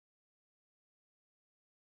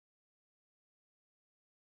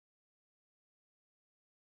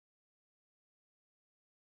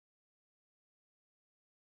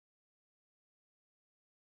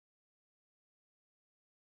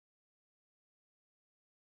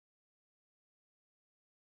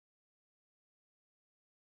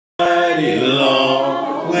mighty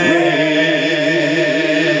long way.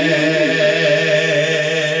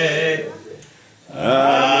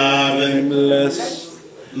 I've been blessed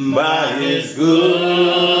by his goodness.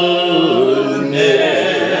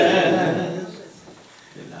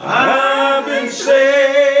 I've been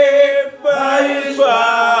saved by his power.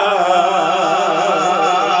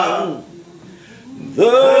 The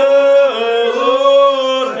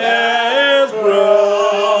Lord has brought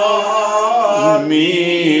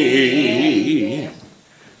me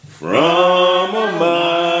from a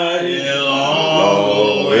mighty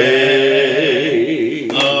long way.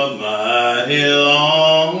 A mighty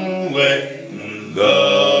long way.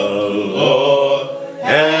 The Lord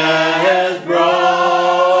has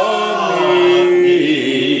brought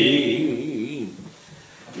me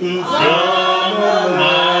from a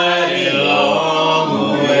mighty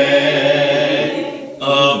long way. A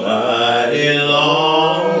mighty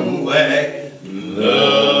long way.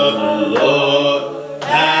 The Lord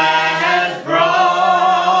has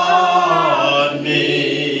brought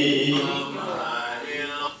me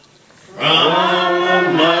from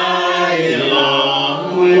a mighty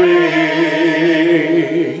long way.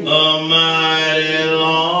 A mighty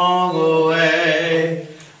long way.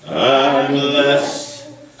 I'm blessed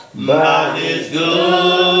by his goodness,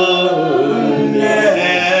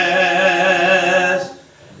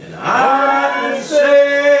 and I've been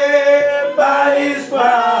saved by his power.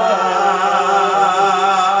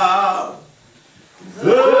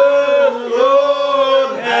 The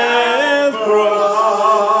Lord has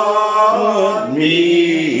brought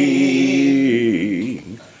me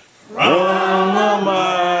from a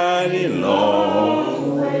mighty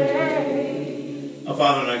long way. Our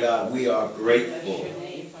Father and our God, we are grateful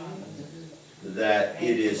that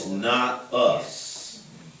it is not us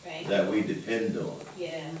that we depend on.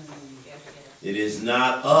 It is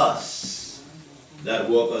not us that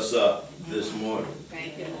woke us up this morning.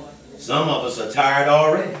 Some of us are tired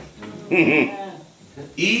already.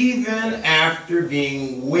 Even after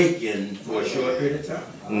being wakened for a short period of time.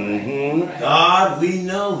 God, we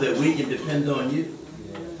know that we can depend on you.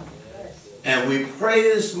 And we pray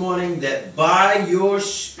this morning that by your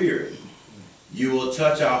Spirit, you will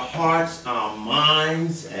touch our hearts, our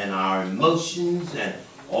minds, and our emotions, and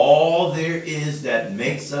all there is that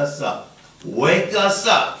makes us up. Wake us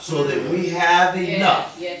up so that we have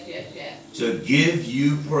enough to give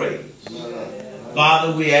you praise.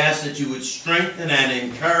 Father, we ask that you would strengthen and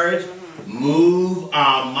encourage, move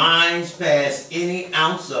our minds past any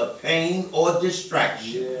ounce of pain or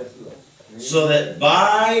distraction, so that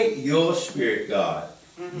by your Spirit, God,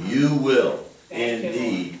 you will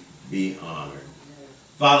indeed be honored.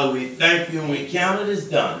 Father, we thank you and we count it as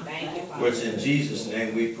done. For it's in Jesus'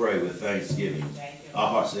 name we pray with thanksgiving. Our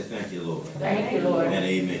hearts say thank you, Lord. Thank you, Lord. And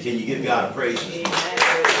amen. Can you give God a praise this morning?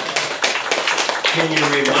 Can you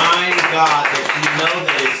remind God that you know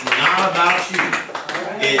that it's not about you.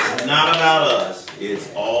 It's not about us. It's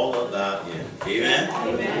all about him. Amen?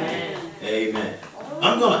 Amen. Amen.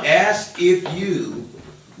 I'm going to ask if you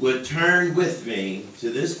would turn with me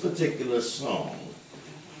to this particular song.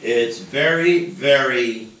 It's very,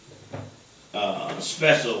 very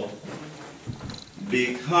special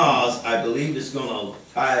because I believe it's going to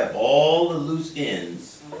tie up all the loose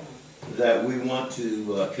ends that we want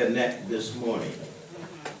to connect this morning.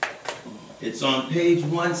 It's on page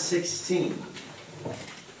 116.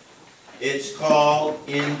 It's called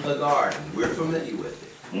In the Garden. We're familiar with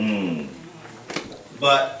it.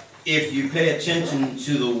 But if you pay attention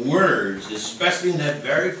to the words, especially in that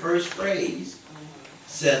very first phrase,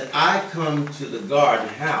 says, I come to the garden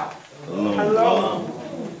how? Alone.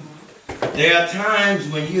 There are times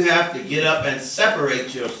when you have to get up and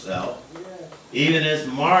separate yourself. Even as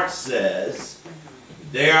Mark says,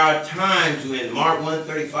 there are times when, Mark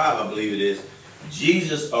 1:35, I believe it is,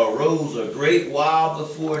 Jesus arose a great while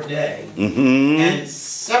before day and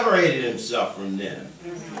separated himself from them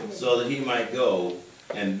so that he might go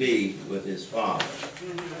and be with his Father.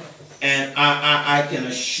 And I can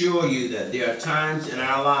assure you that there are times in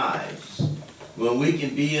our lives when we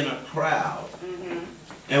can be in a crowd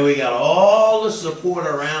and we got all the support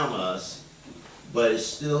around us, but it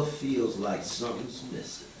still feels like something's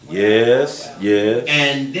missing. Yes, yes.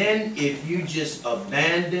 And then if you just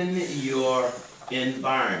abandon your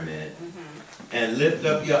environment and lift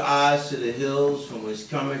up your eyes to the hills from which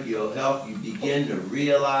cometh your help, you begin to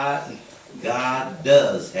realize God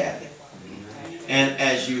does have it. And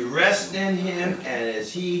as you rest in him and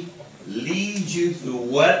as he leads you through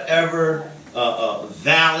whatever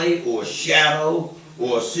valley or shadow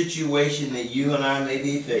or situation that you and I may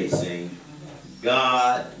be facing,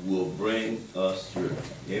 God will bring us through.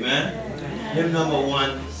 Amen? Hymn number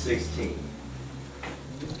 116.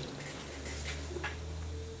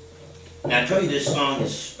 Now I tell you, this song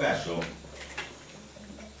is special.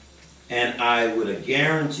 And I would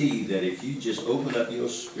guarantee that if you just open up your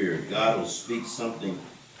spirit, God will speak something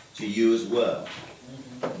to you as well.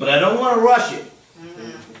 But I don't want to rush it.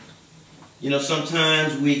 You know,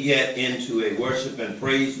 sometimes we get into a worship and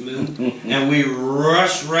praise mood and we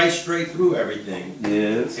rush right straight through everything.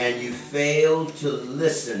 Yes. And you fail to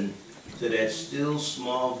listen to that still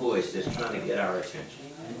small voice that's trying to get our attention.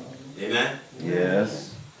 Amen?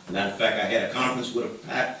 Yes. Matter of fact, I had a conference with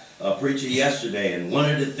a preacher yesterday, and one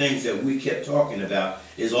of the things that we kept talking about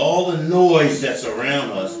is all the noise that's around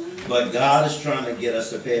us, but God is trying to get us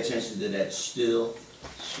to pay attention to that still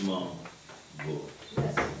small voice.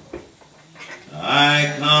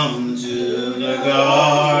 I come to the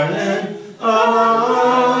garden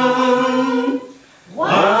alone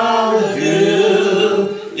while the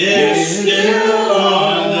dew is still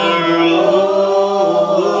on the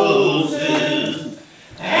roses,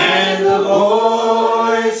 and the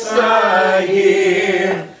voice I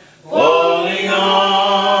hear falling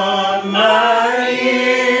on my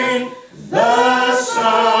ear, the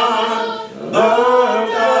Son of God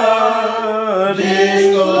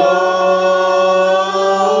discloses,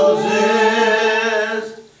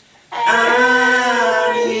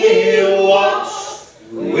 and He walks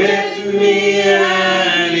with me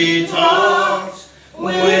and He talks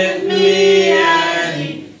with me and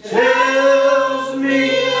He tells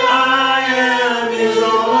me I am His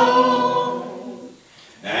own,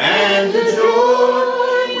 and the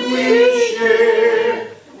joy we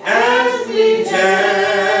share as we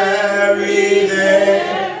tarry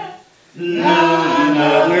there, none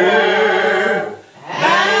other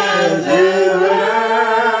has ever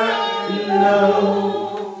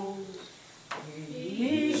known.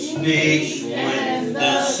 He speaks with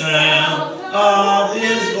the sound of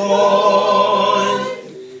His voice.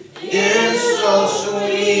 It's so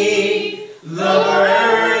sweet, the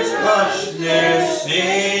birds hush their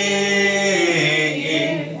singing,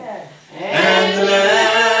 and the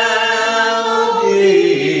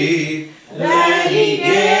melody that He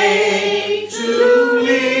gave to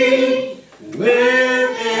me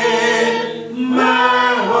within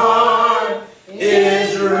my heart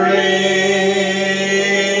is ringing,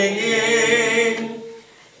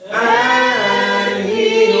 and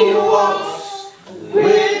He walks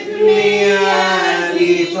with me and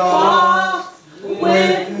He talks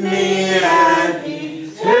with me and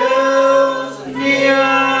He tells me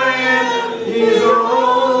I am His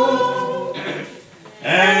own,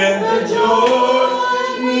 and the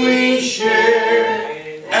joy we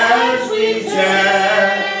share as we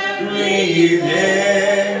tarry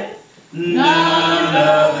there, none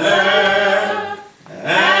other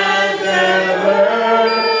has ever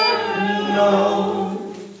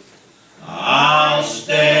known. I'll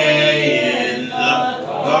stay in the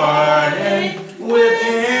garden with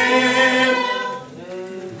Him,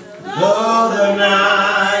 though the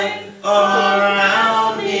night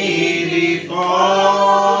around me be falling,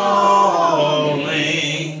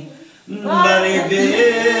 but He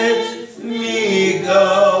bids me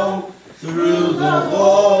go through the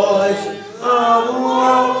voice of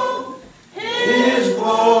woe. His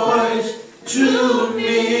voice to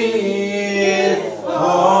me is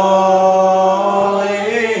calling,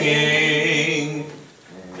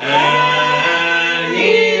 and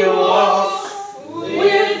He walks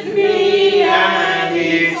with me and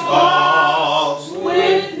He talks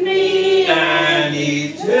with me and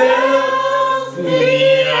He tells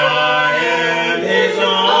me I am His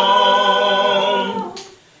own,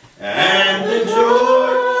 and the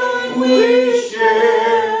joy we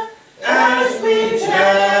share as we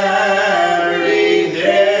tarry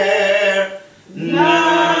there,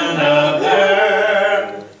 none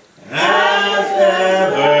other has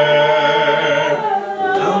ever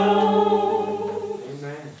known.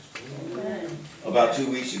 About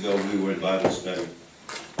 2 weeks ago, we were in Bible study,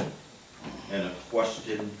 and a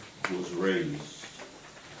question was raised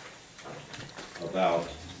about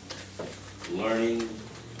learning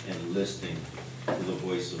and listening to the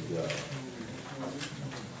voice of God.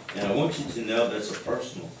 And I want you to know that's a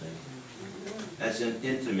personal thing. That's an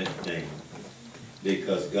intimate thing.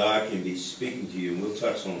 Because God can be speaking to you, and we'll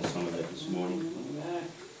touch on some of that this morning,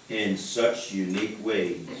 in such unique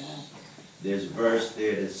ways. There's a verse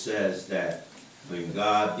there that says that when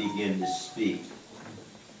God began to speak,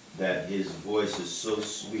 that His voice is so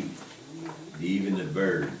sweet, that even the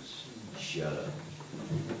birds shut up.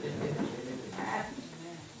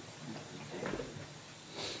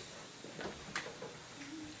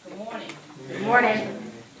 Good morning. Good morning.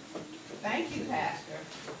 Thank you, Pastor.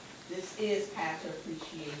 This is Pastor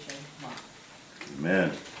Appreciation Month.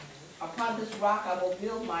 Amen. Upon this rock I will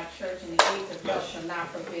build my church, and the gates of hell shall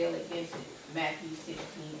not prevail against it. Matthew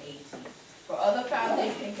 16:18. For other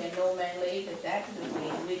foundation can no man lay but that to the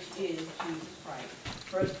faith which is Jesus Christ.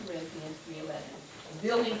 1 Corinthians 3:11.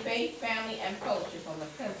 Building faith, family, and fellowship on the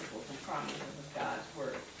principles and promises of God's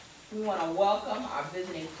word. We want to welcome our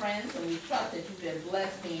visiting friends, and we trust that you've been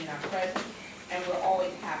blessed being in our presence, and we're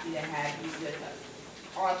always happy to have you with us.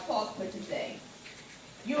 Our thought for today.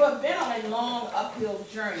 You have been on a long uphill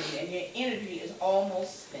journey, and your energy is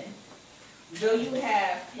almost spent. Though you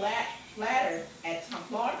have flattered at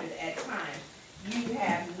times, you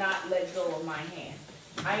have not let go of my hand.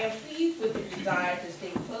 I am pleased with your desire to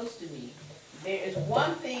stay close to me. There is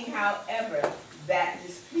one thing, however, that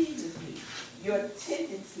displeases me, your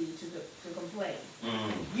tendency to complain.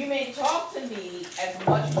 You may talk to me as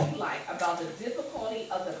much as you like about the difficulty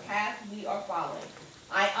of the path we are following.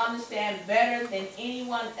 I understand better than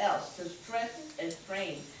anyone else the stresses and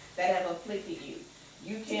strains that have afflicted you.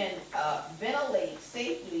 You can ventilate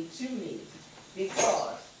safely to me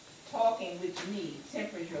because talking with me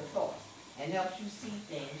tempers your thoughts and helps you see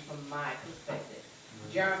things from my perspective.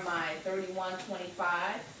 Jeremiah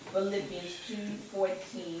 31:25, Philippians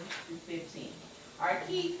 2:14-15. Our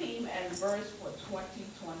key theme and verse for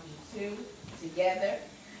 2022, together.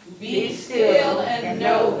 Be still and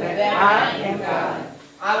know that I am God.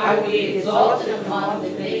 I will be exalted among the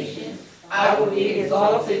nations. I will be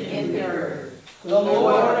exalted in the earth. The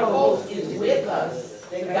Lord of hosts is with us.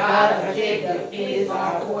 The God of Jacob is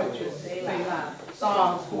our fortress. Selah.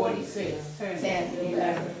 Psalms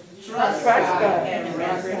 46:10-11. Trust God and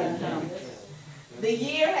rest in Him. The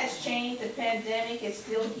year has changed. The pandemic is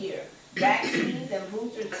still here. Vaccines and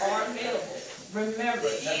boosters are available. Remember,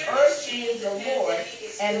 the earth is the Lord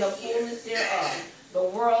and the fullness thereof, the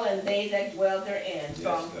world and they that dwell therein.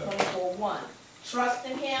 Psalm 24:1. Trust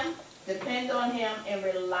in Him, depend on Him, and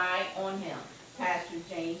rely on Him. Pastor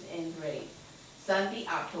James N. Gray. Sunday,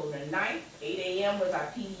 October 9th, 8 a.m. was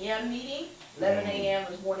our PDM meeting. 11 a.m.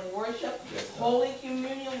 is morning worship. Holy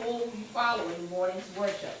Communion will be following morning's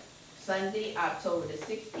worship. Sunday, October the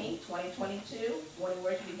 16th, 2022, morning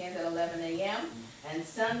worship begins at 11 a.m. And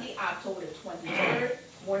Sunday, October the 23rd,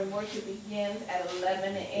 morning worship begins at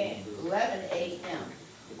 11 a.m.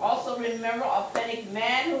 Also remember, Authentic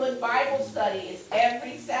Manhood Bible Study is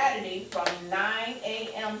every Saturday from 9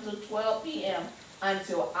 a.m. to 12 p.m.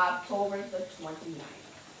 until October the 29th.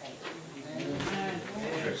 Thank you. Amen.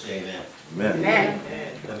 Church, say amen. Amen.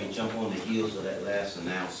 Let me jump on the heels of that last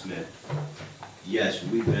announcement. Yes,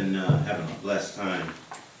 we've been having a blessed time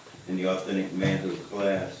in the Authentic Manhood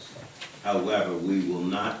class. However, we will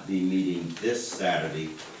not be meeting this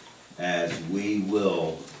Saturday, as we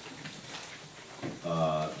will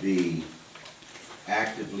be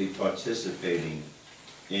actively participating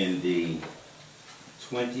in the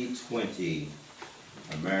 2020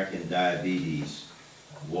 American Diabetes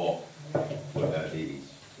Walk for Diabetes.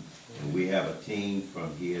 And we have a team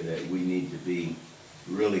from here that we need to be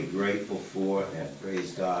really grateful for and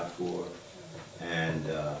praise God for. And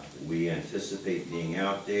we anticipate being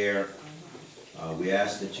out there. We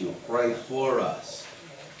ask that you pray for us,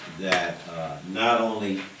 that not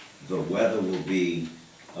only the weather will be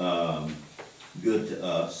good to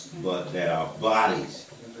us, but that our bodies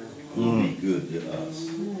will be good to us.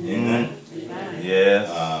 Amen? Yes.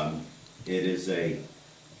 It is a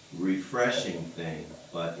refreshing thing,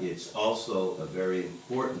 but it's also a very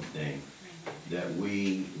important thing that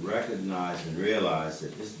we recognize and realize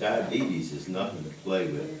that this diabetes is nothing to play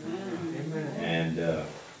with. And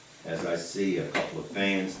as I see a couple of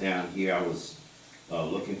fans down here, I was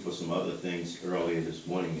looking for some other things earlier this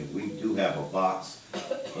morning, and we do have a box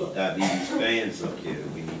of diabetes fans up here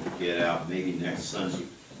that we need to get out maybe next Sunday,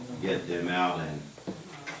 get them out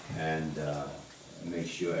and make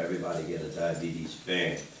sure everybody get a diabetes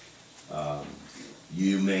fan.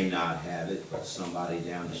 You may not have it, but somebody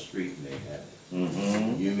down the street may have it.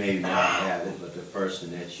 You may not have it, but the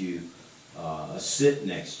person that you sit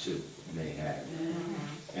next to may have it.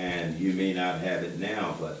 And you may not have it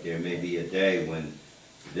now, but there may be a day when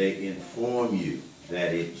they inform you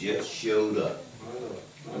that it just showed up.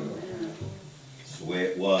 It's the way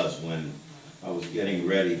it was when I was getting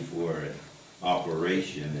ready for an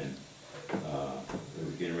operation, and we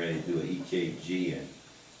were getting ready to do an EKG, and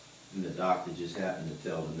the doctor just happened to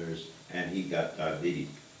tell the nurse, and he got diabetes.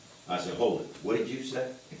 I said, hold it, what did you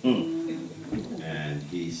say? And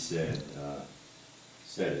he said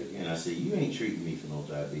it again. I said, you ain't treating me for no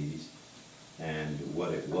diabetes. And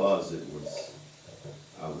what it was,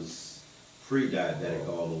 I was pre-diabetic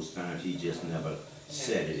all those times. He just never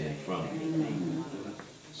said it in front of me.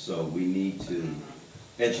 So we need to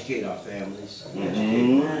educate our families,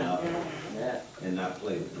 educate one another, and not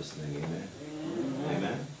play with this thing. Amen.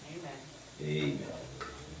 Amen. Amen.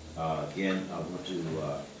 Again, I want to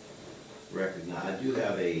recognize. I do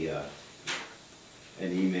have an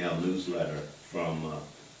email newsletter from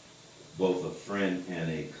both a friend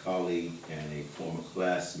and a colleague and a former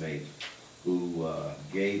classmate who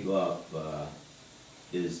gave up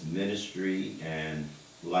his ministry and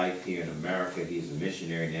life here in America. He's a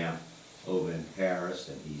missionary now over in Paris,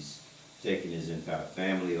 and he's taking his entire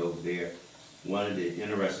family over there. One of the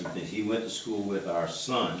interesting things, he went to school with our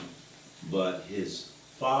son, but his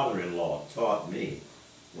father-in-law taught me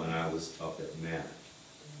when I was up at Manor.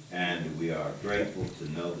 And we are grateful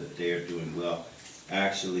to know that they're doing well.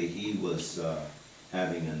 Actually, he was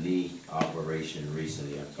having a knee operation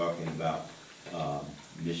recently. I'm talking about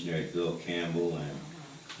missionary Bill Campbell,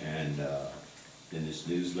 and in this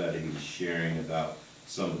newsletter he was sharing about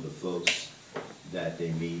some of the folks that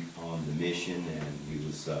they meet on the mission, and he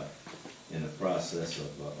was in the process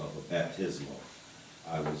of a baptismal.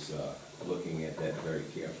 I was looking at that very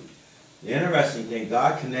carefully. The interesting thing,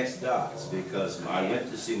 God connects dots, because I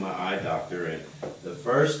went to see my eye doctor, and the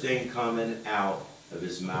first thing coming out of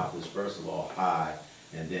his mouth is, first of all, hi,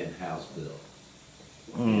 and then how's Bill?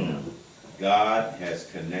 You know, God has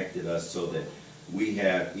connected us so that we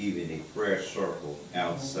have even a prayer circle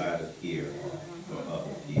outside of here for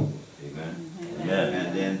other people. Amen. Amen.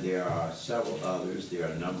 And then there are several others. There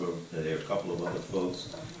are a couple of other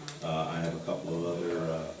folks. I have a couple of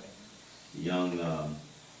other young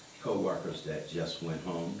co-workers that just went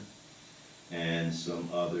home, and some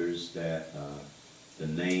others that the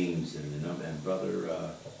names and the number, and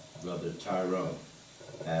brother Tyrone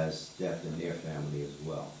has death in their family as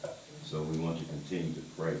well. So we want to continue to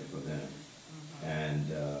pray for them,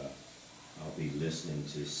 and I'll be listening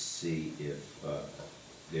to see if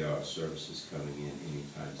there are services coming in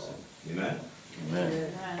anytime soon. Amen?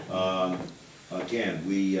 Amen. Again,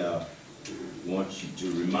 we want you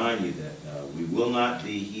to remind you that we will not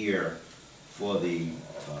be here for the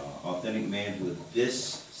Authentic Manhood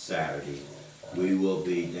this Saturday. We will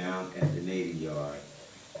be down at the Navy Yard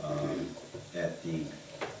at the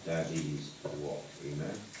Diabetes Walk.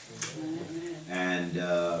 Amen?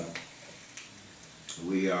 And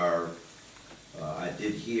we are, I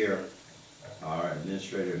did hear our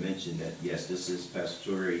administrator mention that, yes, this is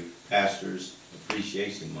Pastors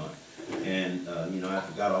Appreciation Month. And, you know, I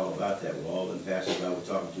forgot all about that. With all the pastors I was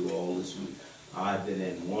talking to all this week, I've been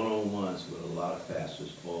in one-on-ones with a lot of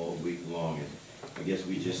pastors all week long. And I guess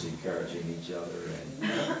we just encouraging each other,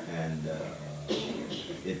 and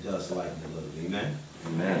it does lighten a little. Amen?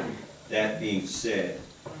 Amen. That being said,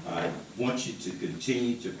 I want you to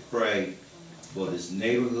continue to pray for this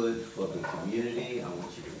neighborhood, for the community. I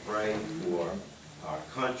want you to pray for our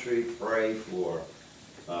country, pray for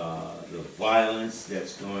the violence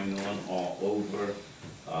that's going on all over.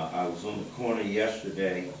 I was on the corner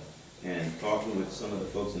yesterday and talking with some of the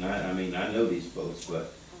folks, and I mean, I know these folks,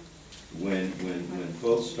 but when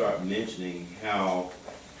folks start mentioning how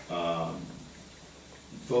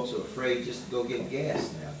folks are afraid just to go get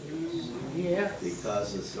gas nowadays,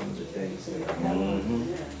 because of some of the things that are going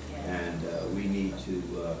on, and we need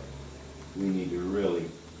to really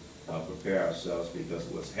prepare ourselves, because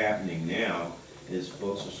what's happening now is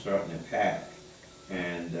folks are starting to panic,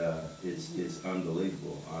 and it's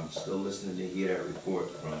unbelievable. I'm still listening to hear that report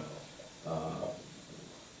from.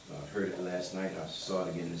 I heard it last night. I saw it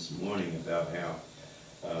again this morning about how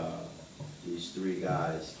these 3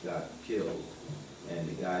 guys got killed, and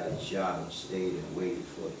the guy that shot them stayed and waited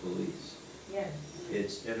for the police. Yes.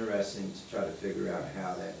 It's interesting to try to figure out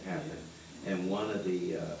how that happened. And one of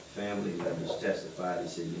the family members testified. He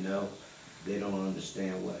said, you know, they don't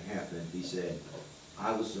understand what happened. He said,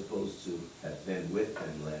 I was supposed to have been with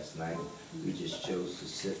them last night. We just chose to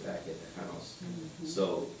sit back at the house.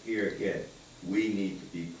 So here again, we need to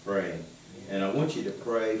be praying. And I want you to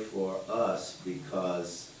pray for us,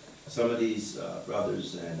 because some of these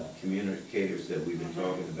brothers and communicators that we've been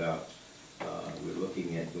talking about, we're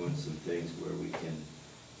looking at doing some things where we can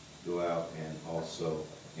go out and also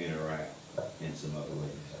interact in some other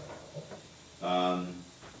ways.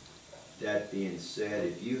 That being said,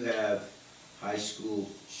 if you have high school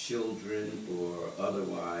children or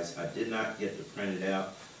otherwise, I did not get to print it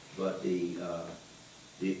out, but the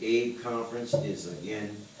AID conference is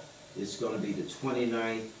again, it's going to be the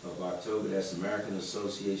 29th of October. That's American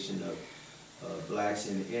Association of Blacks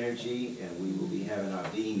in Energy, and we will be having our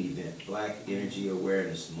BEAM event, Black Energy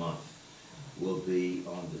Awareness Month. will be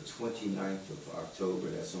on the 29th of October.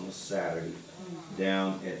 That's on a Saturday,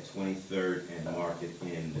 down at 23rd and Market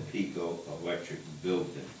in the Pico Electric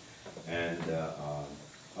Building. And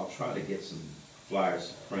I'll try to get some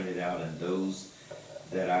flyers printed out, and those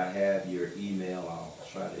that I have your email, I'll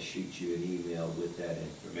try to shoot you an email with that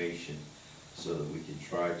information so that we can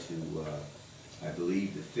try to, I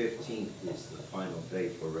believe the 15th is the final day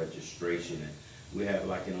for registration. And we have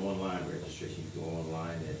like an online registration. You go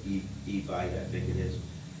online at Evite, I think it is,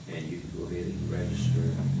 and you can go ahead and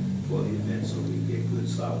register for the event so we get good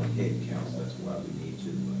solid head counts. That's why we need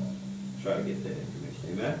to try to get that information.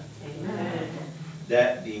 Amen? Amen.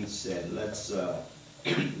 That being said, let's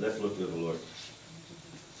look to the Lord.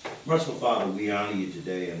 Merciful Father, we honor you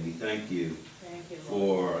today, and we thank you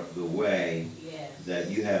for the way that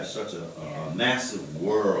you have such a massive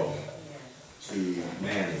world to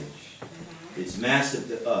manage. It's massive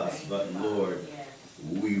to us, but Lord,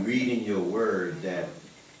 we read in your word that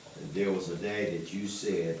there was a day that you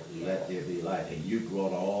said, let there be light, and you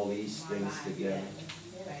brought all these things together.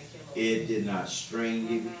 It did not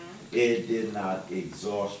strain you. It did not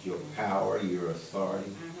exhaust your power, your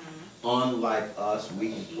authority. Unlike us,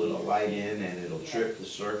 we can put a light in and it'll trip the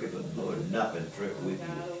circuit, but Lord, nothing tripped with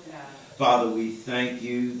you. Father, we thank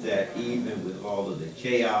you that even with all of the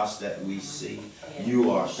chaos that we see, you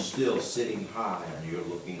are still sitting high and you're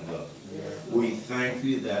looking low. We thank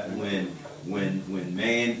you that when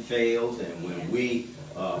man failed and when we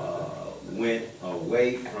went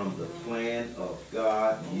away from the plan of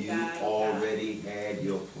God, you already had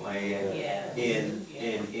your plan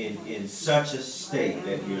in such a state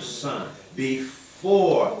that your son,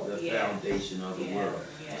 before the foundation of the world,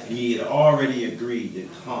 he had already agreed to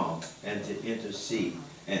come and to intercede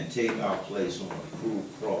and take our place on a cruel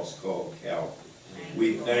cross called Calvary.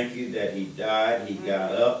 We thank you that he died, he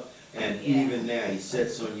got up, and even now he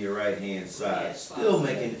sits on your right hand side, still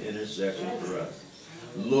making intercession for us.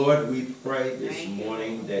 Lord, we pray this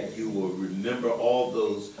morning that you will remember all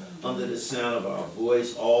those under the sound of our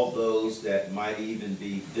voice, all those that might even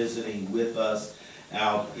be visiting with us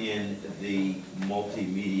out in the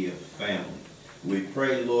multimedia family. We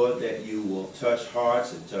pray, Lord, that you will touch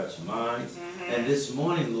hearts and touch minds. And this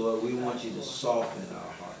morning, Lord, we want you to soften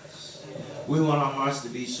our hearts. We want our hearts to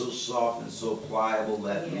be so soft and so pliable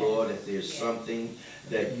that, Lord, if there's something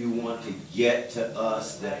that you want to get to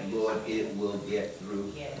us, that, Lord, it will get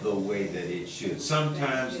through the way that it should.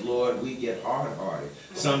 Sometimes, Lord, we get hard-hearted.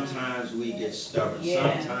 Sometimes we get stubborn.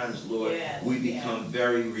 Sometimes, Lord, we become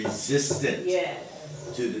very resistant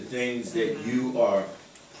to the things that you are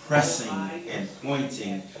pressing and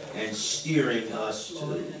pointing and steering us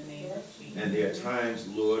to. And there are times,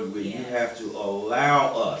 Lord, where you have to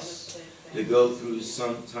allow us to go through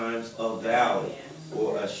sometimes a valley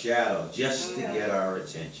or a shadow just to get our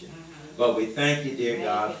attention. But we thank you, dear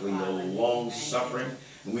God, for your long suffering.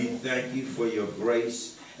 We thank you for your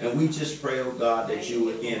grace. And we just pray, oh God, that you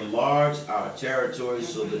would enlarge our territory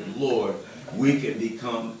so that, Lord, we can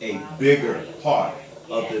become a bigger part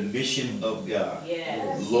of the mission of God.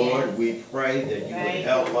 Lord, we pray that you would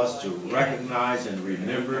help us to recognize and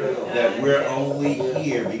remember that we're only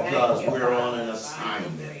here because we're on an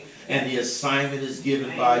assignment. And the assignment is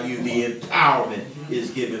given by you. The empowerment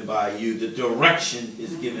is given by you. The direction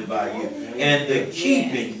is given by you. And the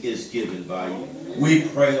keeping is given by you. We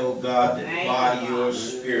pray, oh God, that by your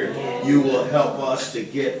Spirit, you will help us to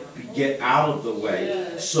get out of the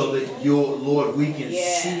way so that, your Lord, we can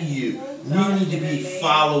see you. We need to be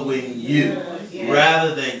following you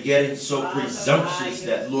rather than getting so presumptuous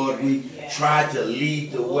that, Lord, we try to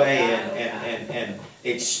lead the way and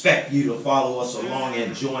expect you to follow us along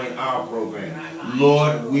and join our program.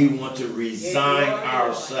 Lord, we want to resign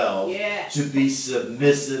ourselves to be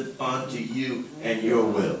submissive unto you and your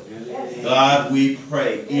will. God, we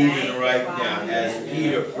pray even right now, as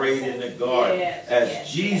Peter prayed in the garden, as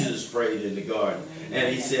Jesus prayed in the garden,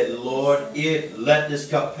 and he said, Lord, let this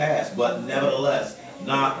cup pass, but nevertheless,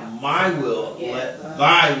 not my will, let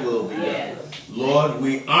thy will be done. Lord,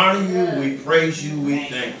 we honor you, we praise you, we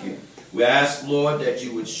thank you. We ask, Lord, that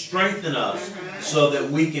you would strengthen us so that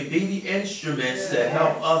we can be the instruments to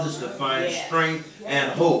help others to find strength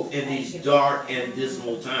and hope in these dark and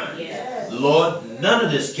dismal times. Lord, none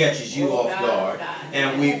of this catches you off guard.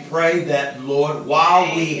 And we pray that, Lord,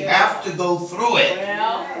 while we have to go through it,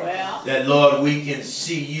 that, Lord, we can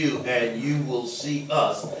see you and you will see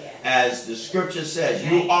us. As the scripture says,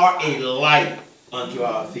 you are a light unto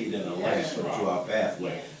our feet and a lamp unto our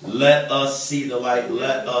pathway. Let us see the light.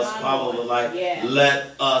 Let us follow the light.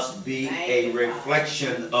 Let us be a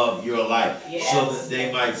reflection of your light so that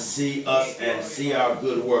they might see us and see our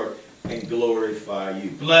good work and glorify you.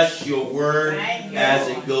 Bless your word as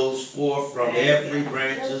it goes forth from every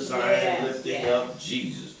branch of Zion, lifting up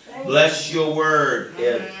Jesus. Bless your word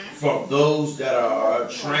from those that are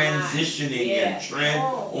transitioning and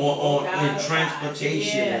in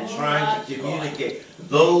transportation and trying to communicate.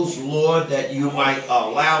 Those, Lord, that you might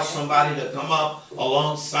allow somebody to come up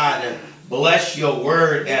alongside them. Bless your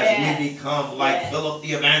word as we become like Philip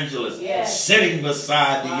the evangelist, sitting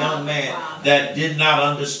beside the young man that did not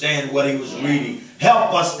understand what he was reading.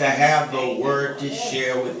 Help us to have the word to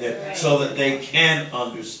share with them so that they can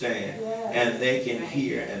understand and they can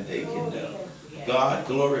hear and they can know. God,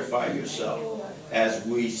 glorify yourself as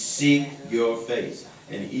we seek your face.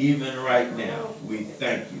 And even right now, we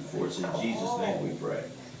thank you for it. In Jesus' name we pray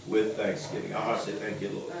with thanksgiving. Our hearts say thank you,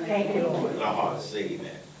 Lord. Thank you, Lord. And our hearts say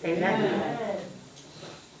amen. Amen.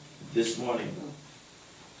 This morning,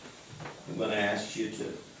 I'm going to ask you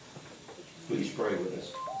to please pray with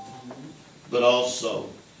us. But also,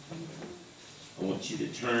 I want you to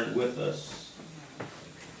turn with us,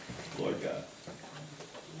 Lord God,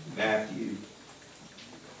 Matthew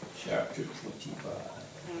chapter 25.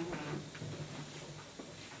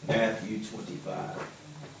 Matthew 25.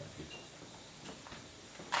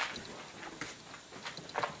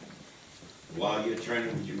 While you're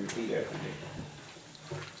turning, would you repeat after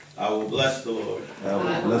me? I will bless the Lord. I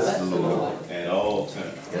will bless the Lord At all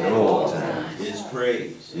times. at all times. His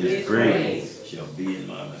praise. His praise Shall be in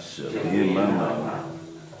my mouth. shall be in my mouth.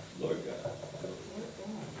 Lord God.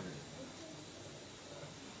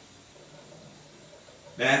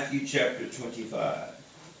 Matthew chapter 25.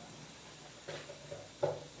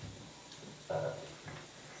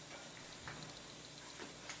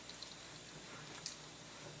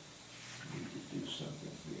 Need to do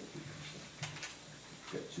something here.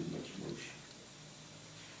 Got too much motion.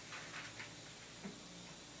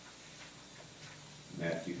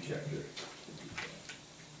 Matthew chapter 25.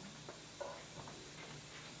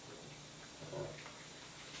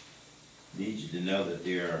 Need you to know that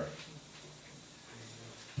there are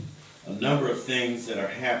a number of things that are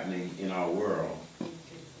happening in our world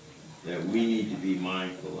that we need to be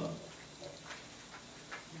mindful of.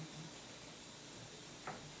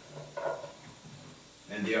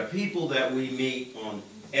 And there are people that we meet on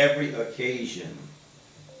every occasion,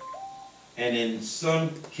 and in some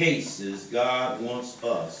cases, God wants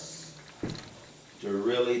us to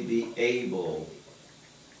really be able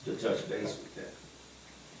to touch base with them.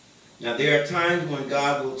 Now, there are times when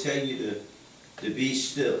God will tell you to be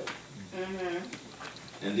still.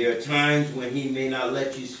 And there are times when he may not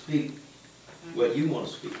let you speak what you want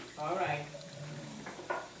to speak. All right.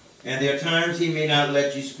 And there are times he may not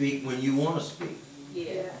let you speak when you want to speak.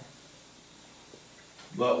 Yeah.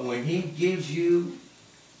 But when he gives you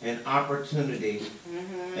an opportunity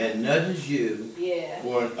and nudges you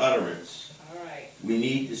for an utterance, All right. we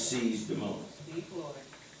need to seize the moment. Speak, Lord.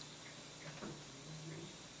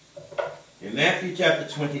 In Matthew chapter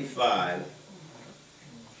 25,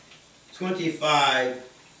 25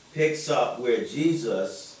 picks up where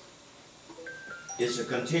Jesus is a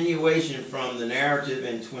continuation from the narrative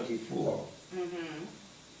in 24.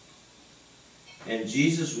 And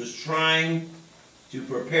Jesus was trying to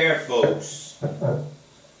prepare folks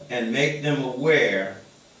and make them aware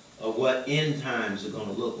of what end times are going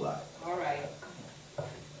to look like. All right.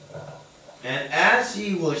 And as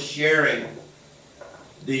he was sharing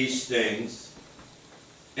these things,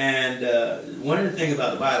 and one of the things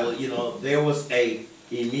about the Bible, you know, there was a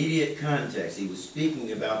immediate context. He was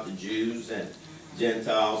speaking about the Jews and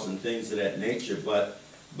Gentiles and things of that nature, but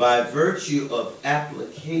by virtue of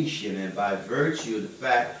application and by virtue of the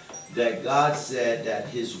fact that God said that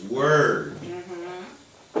his word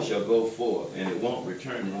shall go forth and it won't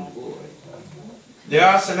return to him void. There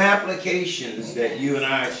are some applications that you and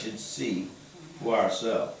I should see for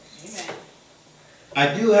ourselves. Amen.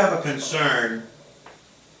 I do have a concern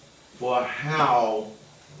for how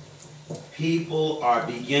people are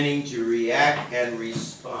beginning to react and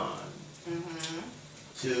respond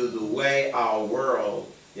to the way our world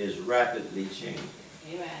is rapidly changing.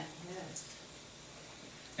 Amen.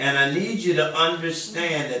 And I need you to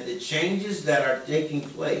understand that the changes that are taking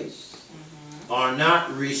place are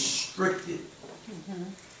not restricted.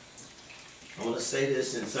 I want to say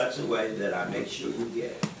this in such a way that I make sure you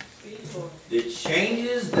get it. The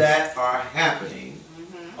changes that are happening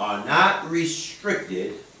are not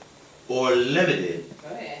restricted or limited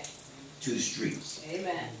to the streets.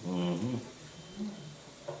 Amen.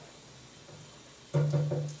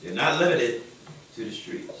 They're not limited to the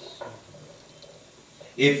streets.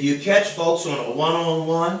 If you catch folks on a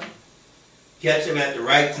one-on-one, catch them at the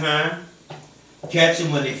right time, catch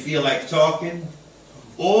them when they feel like talking,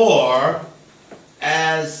 Or,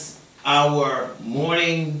 as our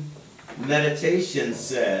morning meditation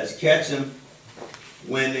says, catch them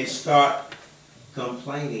when they start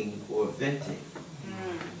complaining or venting.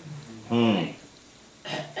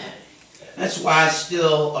 That's why I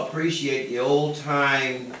still appreciate the old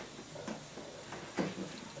time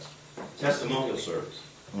testimonial service.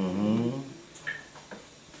 In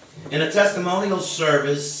a testimonial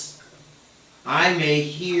service, I may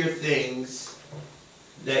hear things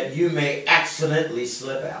that you may accidentally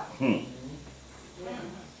slip out.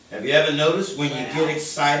 Have you ever noticed when you get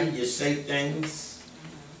excited, you say things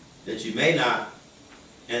that you may not,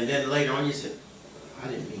 and then later on you say, I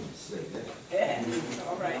didn't mean to say that.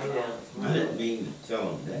 All right now. I didn't mean to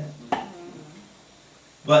tell them that.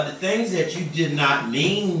 But the things that you did not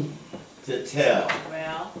mean to tell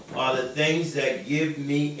are the things that give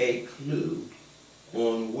me a clue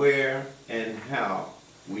on where and how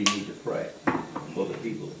we need to pray for the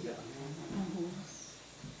people of God.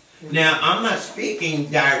 Now, I'm not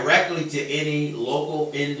speaking directly to any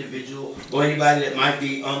local individual or anybody that might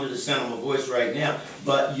be under the sound of my voice right now,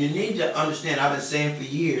 but you need to understand, I've been saying for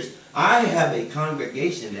years, I have a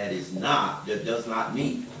congregation that does not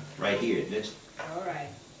meet right here at Mitchell. All right.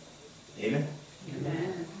 Amen?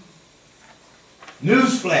 Amen.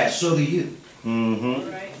 Newsflash, so do you. All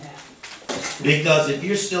right now. Because if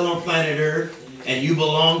you're still on planet Earth and you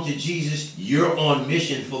belong to Jesus, you're on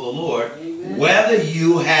mission for the Lord, whether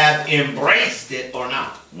you have embraced it or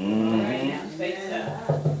not. All right now. Say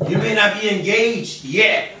so. You may not be engaged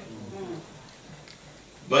yet,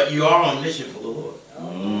 but you are on mission for the Lord.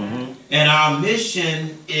 And our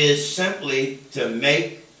mission is simply to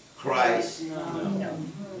make Christ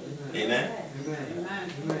known. Amen?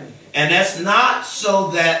 And that's not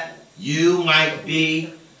so that you might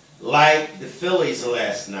be like the Phillies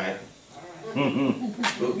last night,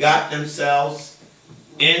 who got themselves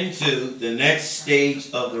into the next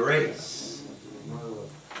stage of the race.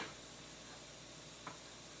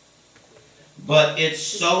 But it's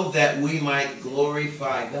so that we might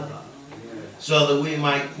glorify God, so that we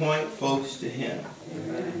might point folks to Him.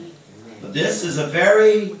 But this is a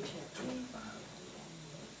very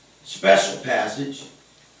special passage,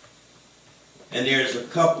 and there's a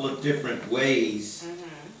couple of different ways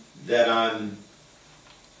that I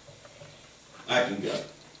can go.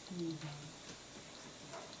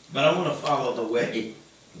 But I want to follow the way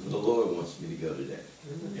the Lord wants me to go today.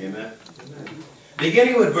 Amen?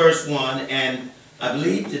 Beginning with verse 1, and I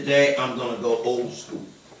believe today I'm going to go old school.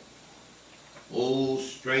 Old,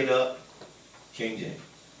 straight up, King James.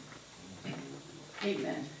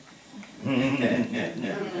 Amen.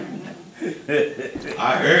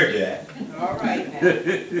 I heard that. All right now.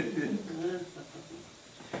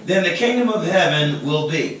 Then the kingdom of heaven will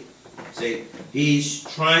be. See, he's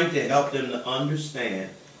trying to help them to understand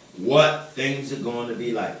what things are going to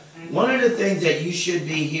be like. One of the things that you should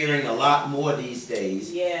be hearing a lot more these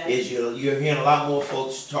days is you're hearing a lot more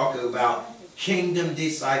folks talking about kingdom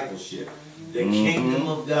discipleship, the kingdom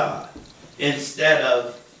of God, instead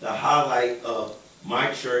of the highlight of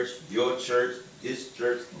my church, your church, this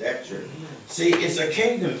church, that church. See, it's a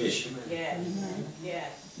kingdom mission. Yes.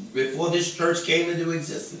 Yes. Before this church came into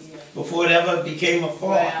existence, before it ever became a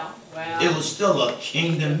farm, it was still a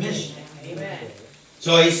kingdom mission. Amen.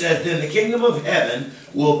 So he says, then the kingdom of heaven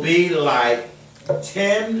will be like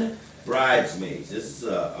 10 bridesmaids. This is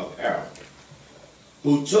a parable.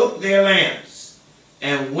 Who took their lamps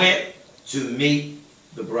and went to meet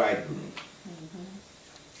the bridegroom.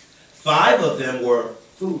 5 of them were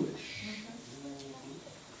foolish,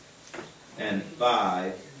 and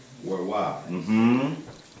 5 were wise.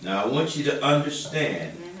 Now I want you to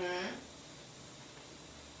understand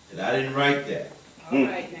that I didn't write that. All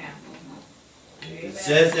right now. It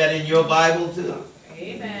says that in your Bible too.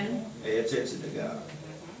 Amen. Pay attention to God.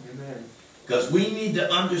 Because we need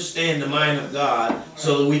to understand the mind of God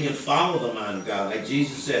so that we can follow the mind of God. Like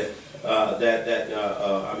Jesus said,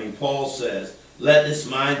 Paul says, let this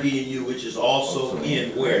mind be in you, which is also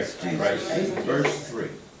in where? Christ. Verse 3.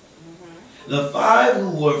 The 5 who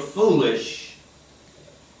were foolish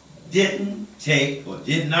did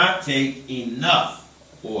not take enough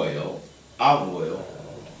oil, olive oil,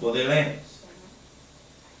 for their lamps.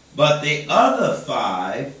 But the other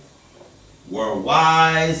 5 were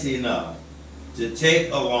wise enough to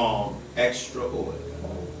take along extra oil.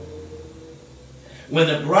 When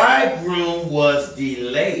the bridegroom was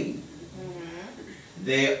delayed,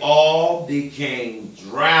 they all became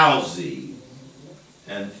drowsy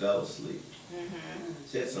and fell asleep.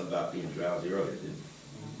 Said something about being drowsy earlier, didn't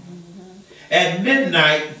it? At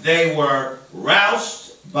midnight, they were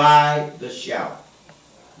roused by the shout,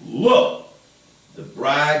 "Look, the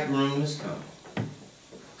bridegroom is coming.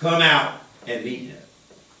 Come out and meet him.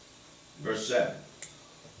 Verse 7.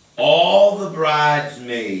 All the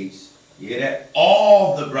bridesmaids, you hear that?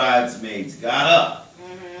 All the bridesmaids got up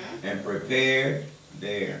and prepared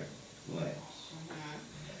their lamps.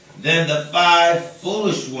 Then the 5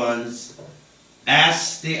 foolish ones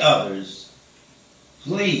asked the others,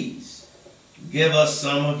 please give us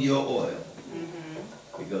some of your oil,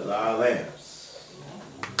 because our lamps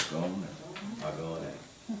are going out.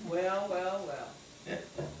 Well, well, well.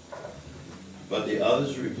 But the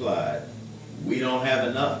others replied, we don't have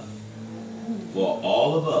enough for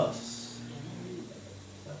all of us.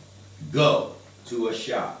 Go to a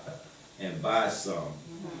shop and buy some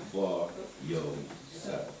for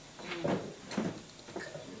yourself.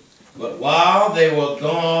 But while they were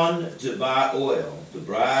gone to buy oil, the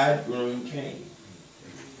bridegroom came.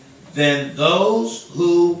 Then those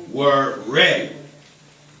who were ready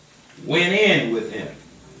went in with him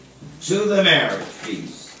to the marriage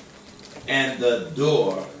feast, and the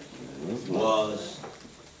door was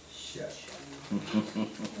shut.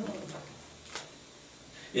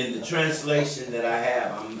 In the translation that I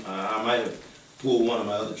have, I might have pulled one of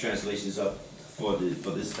my other translations up for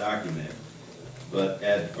this document, but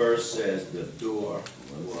at verse says the door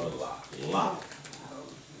was locked.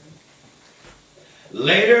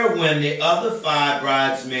 Later, when the other 5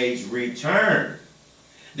 bridesmaids returned,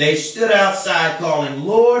 they stood outside calling,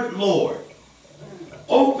 Lord, Lord,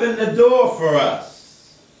 open the door for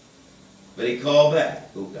us. But he called back,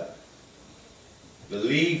 oh God,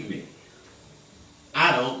 believe me,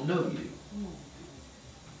 I don't know you.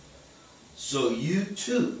 So you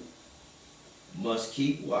too must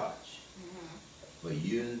keep watch, for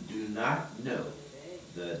you do not know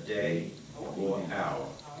the day or hour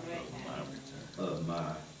of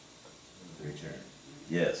my return.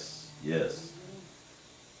 Yes, yes.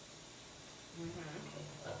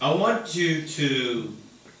 I want you to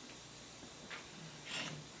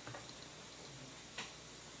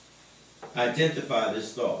identify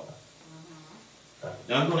this thought.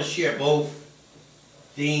 Now I'm going to share both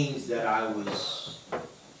themes that I was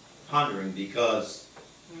pondering, because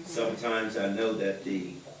sometimes I know that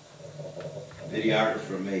the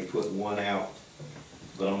videographer may put one out,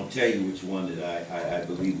 but I'm going to tell you which one that I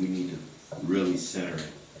believe we need to really center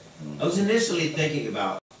in. I was initially thinking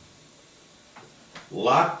about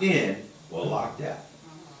locked in or locked out.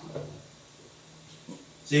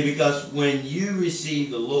 See, because when you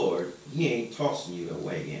receive the Lord, he ain't tossing you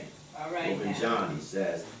away again. All right. Over in John, he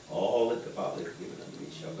says, all that the Father hath given unto me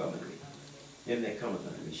shall come unto me. Him that cometh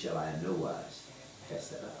unto me shall I in no wise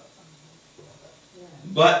cast that out.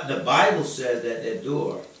 But the Bible says that that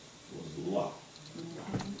door was locked.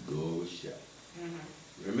 The door was shut.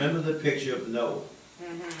 Remember the picture of Noah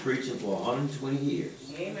preaching for 120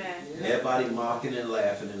 years. Amen. Everybody mocking and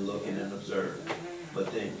laughing and looking and observing.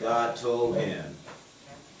 But then God told him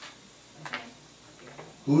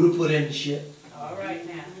who to put in the ship. All right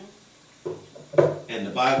now. And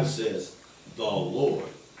the Bible says, the Lord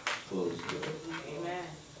closed the door. Amen.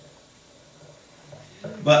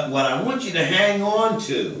 But what I want you to hang on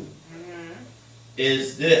to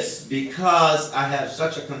is this, because I have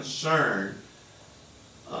such a concern,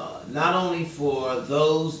 not only for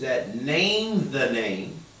those that name the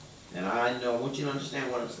name, and I want you to understand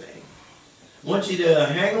what I'm saying. I want you to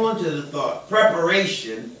hang on to the thought,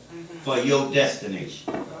 preparation for your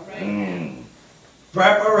destination. All right now.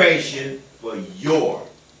 Preparation for your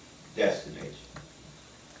destination.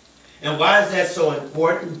 And why is that so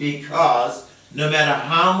important? Because no matter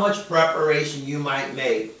how much preparation you might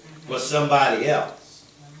make for somebody else,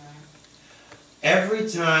 every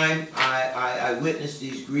time I witness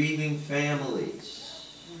these grieving families,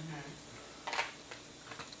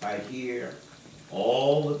 I hear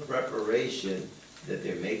all the preparation that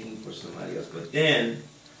they're making for somebody else. But then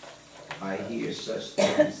I hear such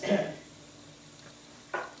things that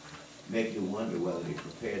make you wonder whether they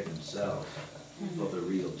prepared themselves for the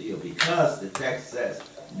real deal. Because the text says,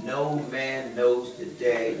 no man knows the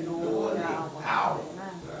day nor the hour.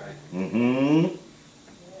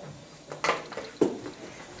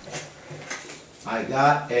 I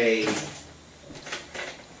got a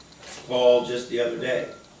call just the other day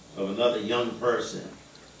of another young person,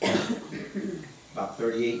 about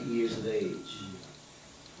 38 years of age,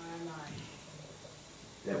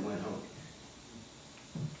 that went home.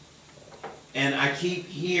 And I keep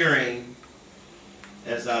hearing,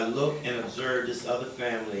 as I look and observe this other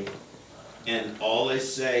family, and all they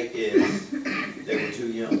say is, they were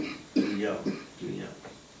too young, too young, too young.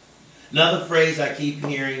 Another phrase I keep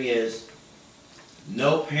hearing is,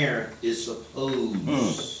 no parent is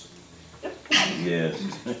supposed. Yes.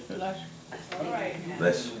 All right now.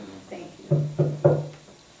 Bless you. Thank you.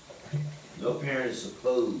 No parent is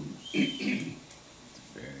supposed to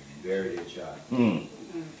bury their child. Mm.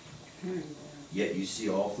 Yet you see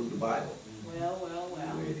all through the Bible Well.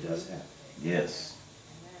 where it does happen. Yes.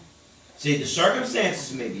 See, the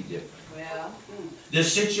circumstances may be different. Well. The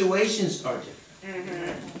situations are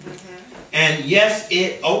different. And yes,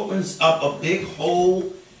 it opens up a big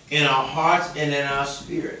hole in our hearts and in our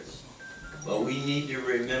spirits. But we need to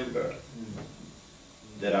remember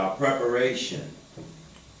that our preparation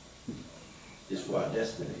is for our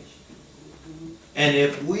destination. And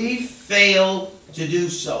if we fail to do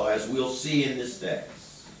so, as we'll see in this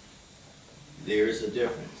text, there is a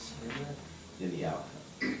difference in the outcome.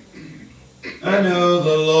 I know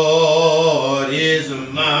the Lord is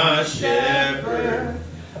my shepherd.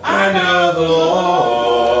 I know the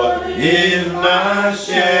Lord is my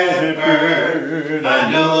shepherd.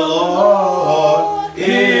 I know the Lord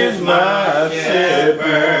is my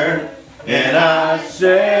shepherd. And I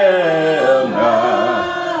shall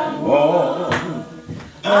not want.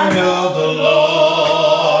 I know the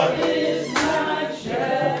Lord is my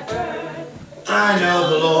shepherd. I know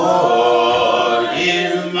the Lord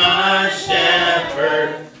is my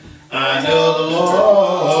shepherd. I know the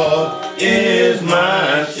Lord is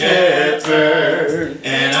my shepherd,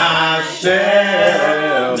 and I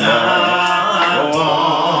shall not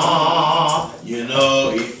want. You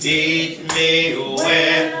know, He feeds me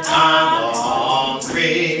when I'm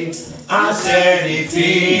hungry. I said He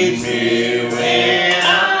feeds me when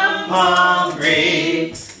I'm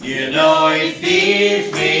hungry. You know, He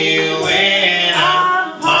feeds me when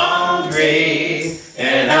I'm hungry,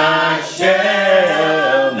 and I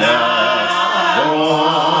shall not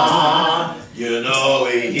want. You know,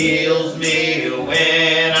 He heals me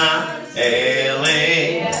when I'm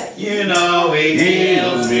ailing. You know, He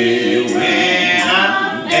heals me when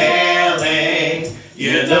I'm ailing.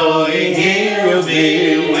 You know, He heals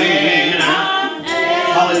me when I'm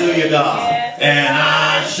ailing. Hallelujah, God. And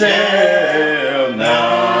I shall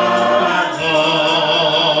not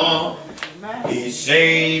want. He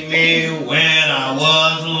saved me when I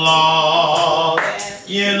was lost.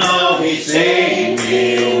 You know, He saved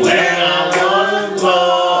me when I was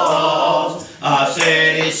lost. I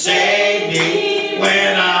said He saved me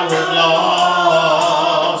when I was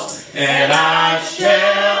lost. And I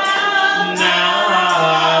shall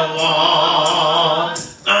not want.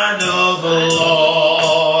 I know the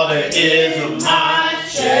Lord is my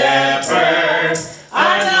shepherd.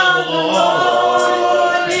 I know the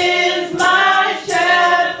Lord is my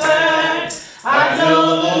shepherd. I know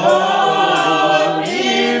the Lord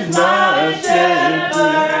is my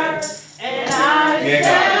shepherd. And I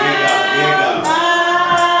shall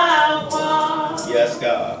not want. Yes,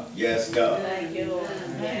 God. Yes, God. Thank you, Lord.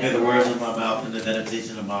 May the words of my mouth and the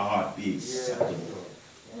meditation of my heart be acceptable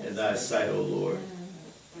in Thy sight, O Lord,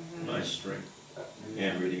 my strength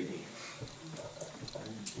and redeemer.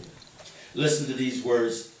 Listen to these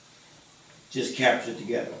words just captured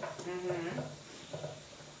together.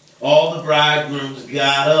 All the bridegrooms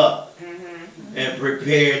got up and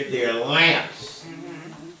prepared their lamps.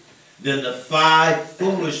 Then the 5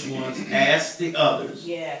 foolish ones asked the others,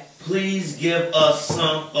 Yes. please give us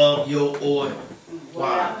some of your oil.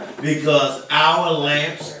 Why? Because our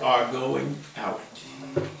lamps are going out.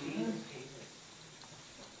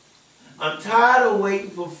 I'm tired of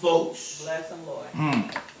waiting for folks Bless them, Lord.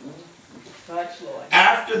 Touch, Lord.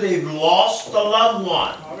 after they've lost a loved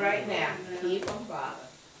one All right now. Keep them, Father.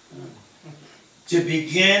 to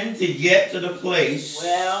begin to get to the place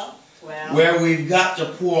Well. where we've got to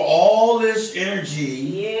pour all this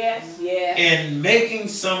energy Yes. in making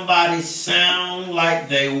somebody sound like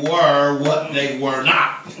they were what they were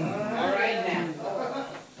not. All right now.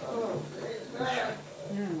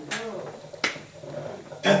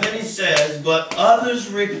 And then he says, but others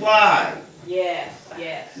replied, Yes.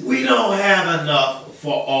 we don't have enough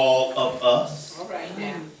for all of us. All right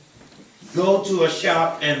now. Go to a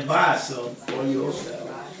shop and buy some for yourself.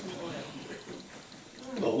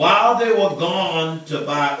 But while they were gone to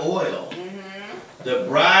buy oil, the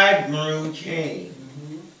bridegroom came.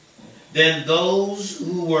 Then those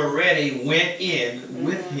who were ready went in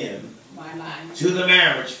with him to the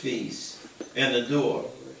marriage feast, and the door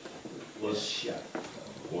was shut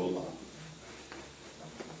or locked.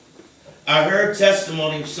 I heard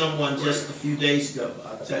testimony of someone just a few days ago.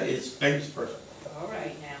 I'll tell you, it's a famous person. All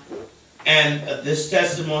right now. And this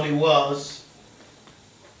testimony was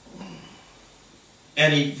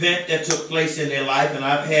an event that took place in their life, and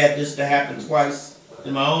I've had this to happen twice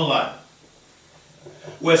in my own life,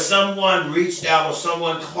 where someone reached out or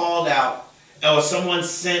someone called out or someone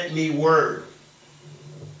sent me word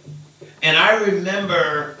And I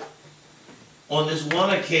remember on this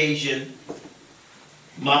one occasion,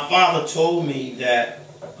 my father told me that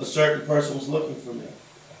a certain person was looking for me.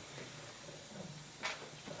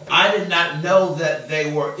 I did not know that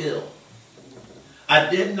they were ill. I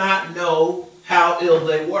did not know how ill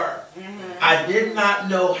they were. I did not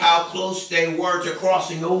know how close they were to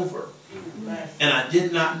crossing over. And I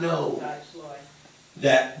did not know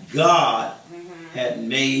that God had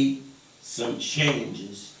made some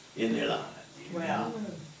changes in their lives. Well.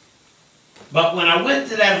 But when I went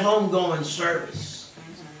to that homegoing service,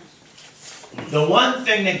 the one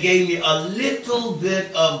thing that gave me a little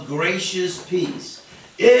bit of gracious peace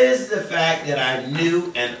is the fact that I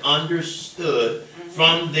knew and understood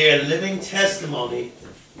from their living testimony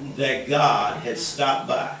that God had stopped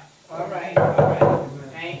by. All right, all right.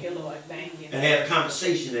 Thank you, Lord. Thank you. And had a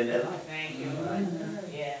conversation in their life. Thank you, Lord.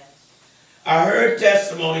 Yes. I heard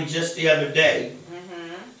testimony just the other day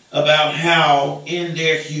about how in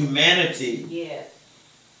their humanity, Yes.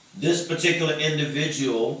 this particular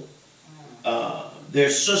individual, their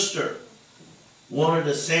sister wanted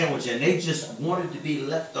a sandwich and they just wanted to be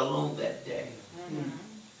left alone that day.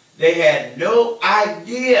 They had no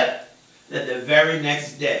idea that the very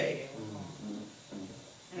next day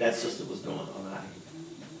that sister was going on out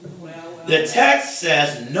here. Well, The text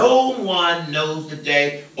says no one knows the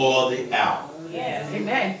day or the hour yes.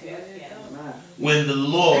 Amen. Yes, yes. when the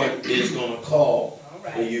Lord is going to call All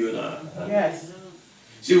right. for you and I. Yes.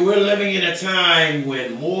 See, we're living in a time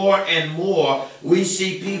when more and more we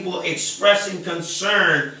see people expressing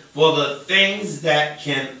concern for the things that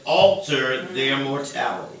can alter their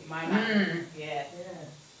mortality. My mind. Yes.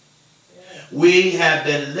 We have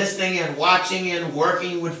been listening and watching and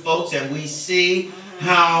working with folks, and we see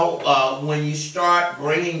how when you start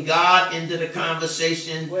bringing God into the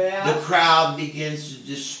conversation, Well. the crowd begins to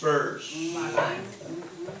disperse. My mind.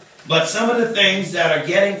 But some of the things that are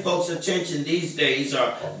getting folks' attention these days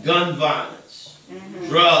are gun violence,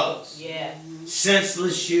 drugs, Yes.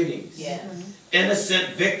 senseless shootings, Yes.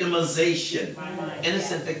 innocent victimization. My mind.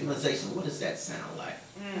 Innocent victimization, what does that sound like?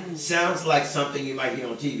 Sounds like something you might hear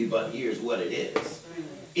on TV, but here's what it is.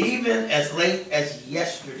 Even as late as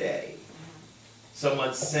yesterday,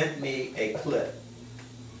 someone sent me a clip.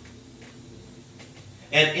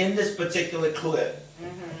 And in this particular clip,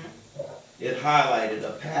 it highlighted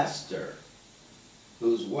a pastor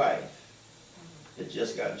whose wife had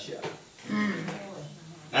just gotten shot.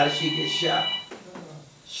 How did she get shot?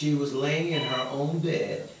 She was laying in her own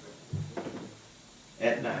bed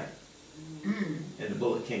at night, and the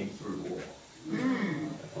bullet came through the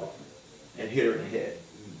wall and hit her in the head.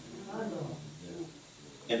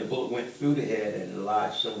 And the bullet went through the head and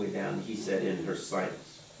lodged somewhere down, he said, in her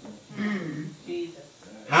sinus. Jesus.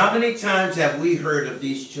 How many times have we heard of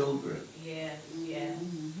these children Yes. Yes.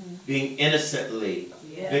 being innocently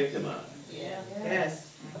Yes. victimized? Yes. Yes.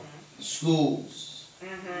 Schools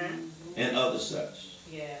and other such.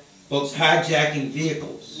 Yes. Folks hijacking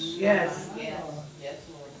vehicles Yes. Yes. Yes,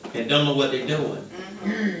 Lord. and don't know what they're doing.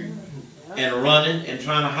 And running and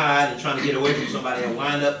trying to hide and trying to get away from somebody and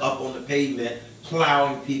wind up on the pavement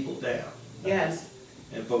plowing people down. Yes.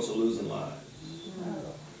 And folks are losing lives.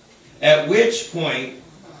 At which point,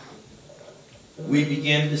 we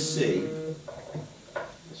begin to see,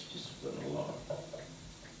 let's just put an alarm.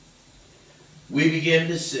 We begin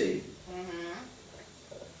to see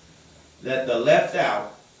that the left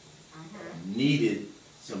out needed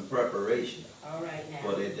some preparation All right for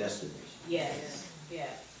now. their destination. Yes. Yes.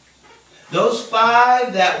 Those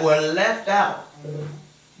 5 that were left out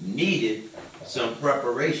needed some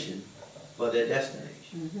preparation for their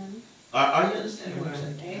destination. Are you understanding what I'm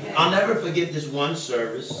saying? Amen. I'll never forget this one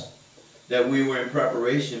service that we were in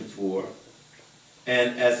preparation for,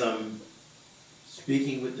 and as I'm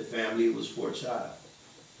speaking with the family, it was for a child.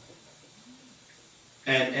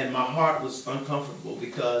 And my heart was uncomfortable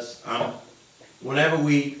because whenever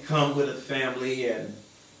we come with a family and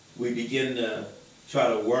we begin to try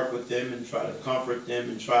to work with them and try to comfort them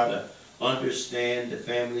and try to understand the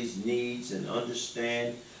family's needs and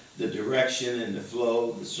understand the direction and the flow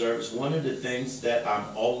of the service, one of the things that I'm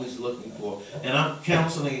always looking for, and I'm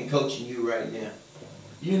counseling and coaching you right now.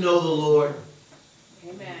 You know the Lord.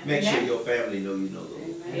 Amen. Make sure your family know you know the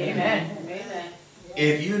Lord. Amen. Amen.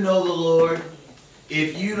 If you know the Lord,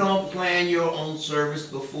 if you don't plan your own service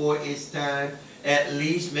before it's time, at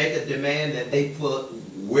least make a demand that they put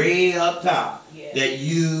way up top Yes. that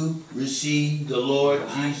you receive the Lord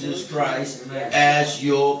Jesus Christ as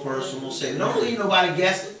your personal Savior. Don't leave nobody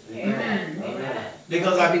guessing. Amen. Amen.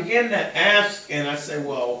 Because I began to ask and I said,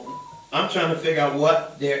 well, I'm trying to figure out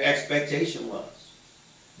what their expectation was.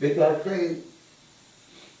 Because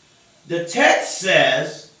the text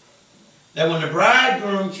says that when the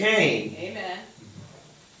bridegroom came, Amen.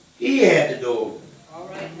 he had the door open. All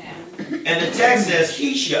right now. And the text says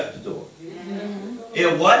he shut the door.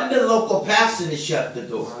 It wasn't the local pastor that shut the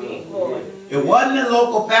door. Speak, Lord. It wasn't the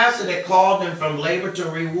local pastor that called him from labor to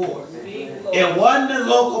reward. Speak, Lord. It wasn't the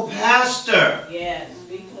local pastor. Yes,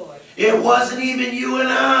 speak, Lord. It wasn't even you and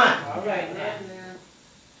I. All right now.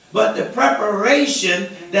 But the preparation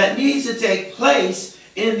that needs to take place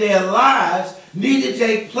in their lives need to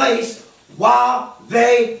take place while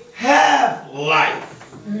they have life.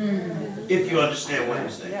 If you understand what I'm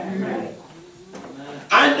saying.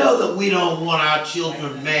 I know that we don't want our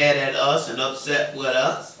children mad at us and upset with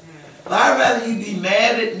us. But I'd rather you be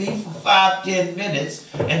mad at me for 5-10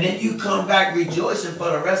 minutes and then you come back rejoicing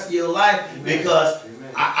for the rest of your life because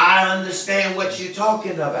I understand what you're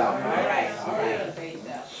talking about. All right. Praise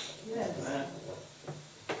God.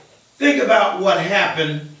 Think about what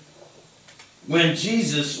happened when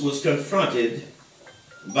Jesus was confronted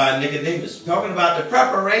by Nicodemus. Talking about the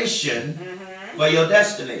preparation for your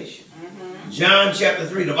destination. John chapter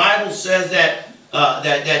 3, the Bible says that,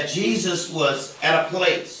 that Jesus was at a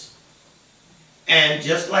place. And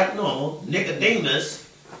just like normal, Nicodemus,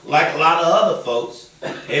 like a lot of other folks,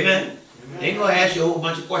 amen, they ain't going to ask you a whole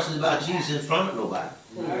bunch of questions about Jesus in front of nobody.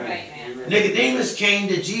 All right now. Nicodemus came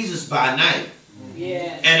to Jesus by night.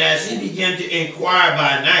 Yes. And as he began to inquire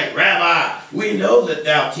by night, Rabbi, we know that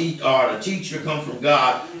thou art a teacher come from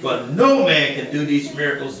God, for no man can do these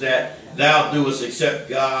miracles that thou doest except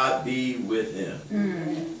God be with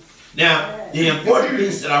him. Now, the important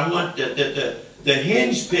piece that I want, the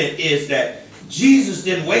hinge pin is that Jesus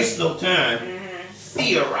didn't waste no time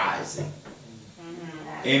theorizing.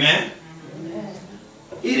 Amen?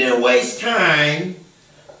 He didn't waste time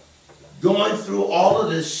going through all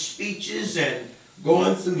of the speeches and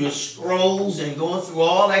going through the scrolls and going through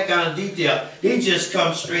all that kind of detail. He just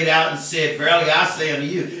come straight out and said, verily I say unto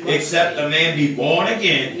you, except a man be born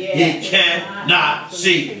again, he cannot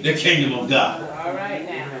see the kingdom of God. All right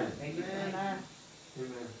now. Make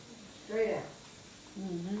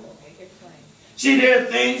it plain. See, there are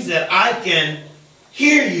things that I can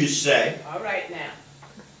hear you say, All right now.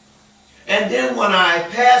 and then when I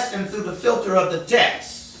pass them through the filter of the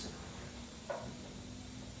text,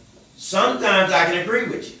 sometimes I can agree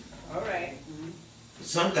with you. All right. But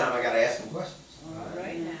sometimes I got to ask some questions. All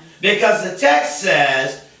right now. Because the text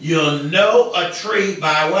says, you'll know a tree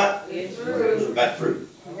by what? It's fruit. By fruit.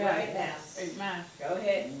 All right now. Amen. Go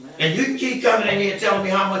ahead. And you keep coming in here telling me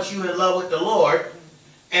how much you're in love with the Lord,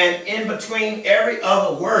 and in between every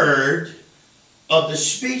other word of the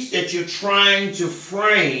speech that you're trying to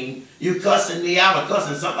frame, you cussing me out or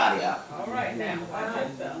cussing somebody out. All right now. Watch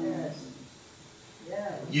yourself.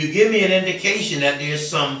 You give me an indication that there's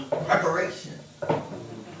some preparation All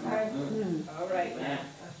right now.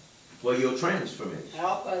 for your transformation.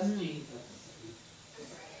 Help us, Jesus.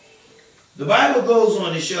 The Bible goes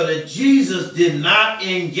on to show that Jesus did not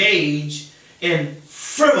engage in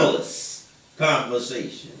frivolous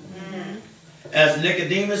conversation. As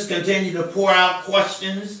Nicodemus continued to pour out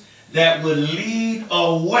questions that would lead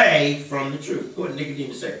away from the truth. What did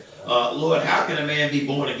Nicodemus say? Lord, how can a man be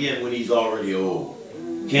born again when he's already old?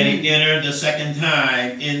 Can he enter the second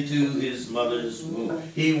time into his mother's womb?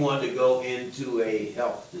 He wanted to go into a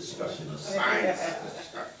health discussion, a science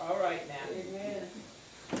discussion. All right now. Amen.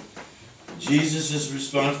 Jesus'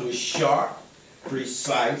 response was sharp,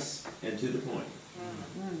 precise, and to the point.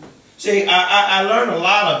 See, I learned a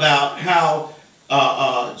lot about how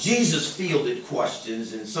Jesus fielded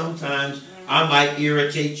questions, and sometimes I might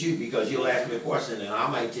irritate you because you'll ask me a question and I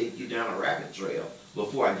might take you down a rabbit trail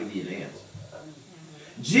before I give you an answer.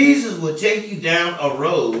 Jesus would take you down a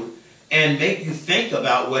road and make you think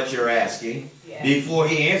about what you're asking before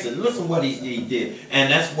he answered. Listen what he did.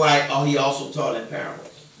 And that's why he also taught in parables.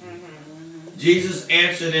 Jesus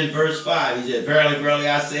answered in verse 5. He said, verily, verily,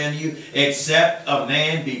 I say unto you, except a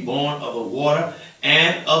man be born of the water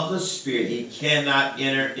and of the Spirit, he cannot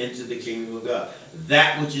enter into the kingdom of God.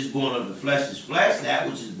 That which is born of the flesh is flesh. That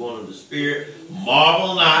which is born of the Spirit,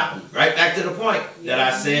 marvel not. Right back to the point that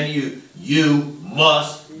I say unto you, you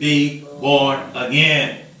must be born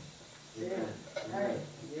again. All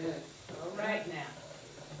right now.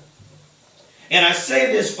 And I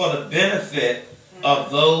say this for the benefit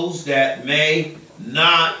of those that may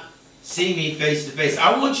not see me face to face.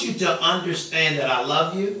 I want you to understand that I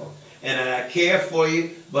love you and that I care for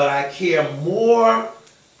you, but I care more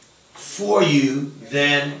for you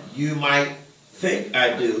than you might think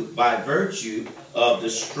I do by virtue of the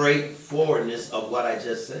straightforwardness of what I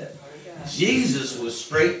just said. Jesus was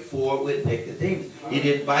straightforward with Nicodemus. He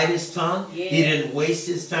didn't bite his tongue. Yeah. He didn't waste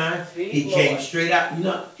his time. He Speak, came Lord. straight out. You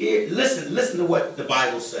know, here, listen to what the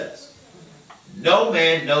Bible says. No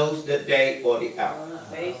man knows the day or the hour.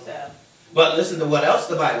 Say so. But listen to what else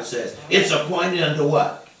the Bible says. It's appointed unto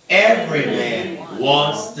what? Every man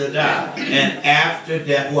wants to die. And after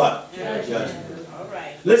death, what? Judgment. All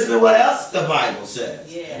right. Listen to what else the Bible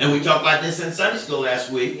says. Yeah. And we talked about this in Sunday school last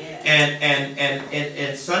week. Yeah. And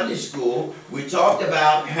in Sunday school, we talked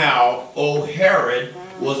about how old Herod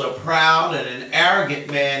was a proud and an arrogant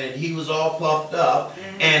man, and he was all puffed up.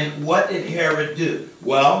 And what did Herod do?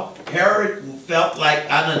 Well, Herod felt like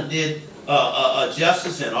I done did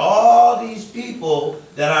justice in all these people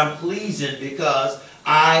that I'm pleasing because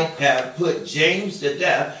I have put James to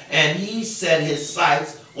death, and he set his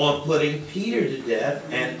sights on putting Peter to death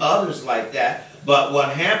and others like that. But what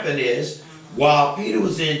happened is, while Peter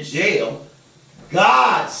was in jail,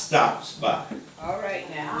 God stops by, All right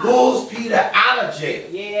now. pulls Peter out of jail.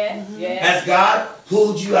 Yes, yes. Has God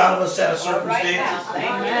pulled you out of a set of All right now.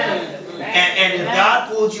 circumstances? Thank you. And if God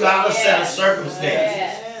pulled you out of a set of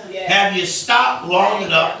circumstances, Yes, yes. have you stopped long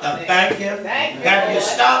enough to thank Him? Thank you, Have you Lord.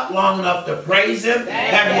 stopped long enough to praise Him?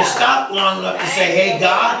 Thank Have you you. stopped long enough to say, Thank hey you,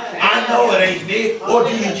 God, Lord. I know it ain't me? Or do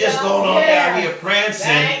you just go on down here prancing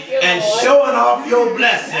Thank you, and Lord. showing off your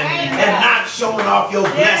blessing Thank and you. not showing off your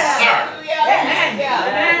blesser? Thank you.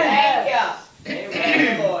 Thank you.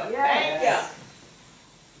 Amen, Lord. Thank you.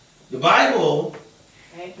 The Bible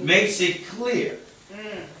Thank you. makes it clear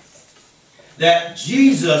Mm. that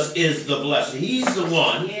Jesus is the blesser. He's the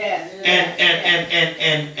one. Yes.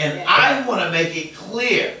 And I want to make it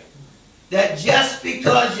clear that just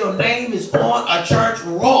because your name is on a church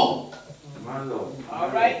roll, My Lord. All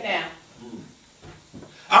right now.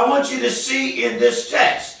 I want you to see in this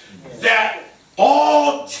text that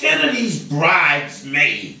all 10 of these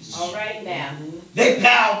bridesmaids, All right now. they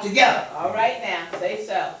palled together. All right now. Say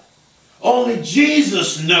so. Only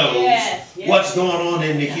Jesus knows Yes, yes. what's going on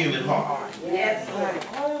in the human heart. Yes,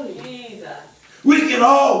 Lord. Jesus. We can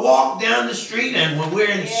all walk down the street, and when we're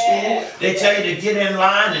in Yes. school, they tell you to get in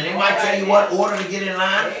line, and they might tell you what order to get in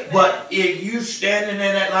line. Amen. But if you standing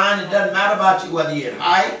in that line, it doesn't matter about you, whether you're in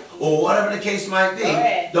height or whatever the case might be.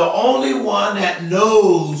 Correct. The only one that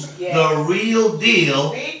knows Yes. the real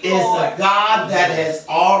deal Speak, is the Lord. God that has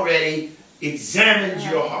already examined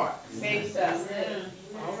your heart. Say so.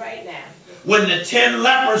 All right now. When the 10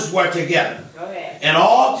 lepers were together, Go ahead. and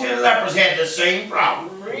all 10 lepers had the same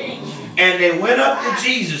problem, Preach. and they went up to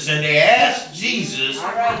Jesus and they asked Jesus All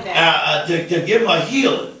right now. to give them a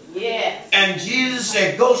healing. Yes. And Jesus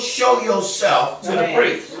said, go show yourself to Go the ahead.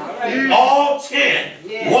 priest. All right. All 10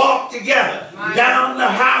 Yeah. walked together My down the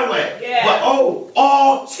highway. Yeah. But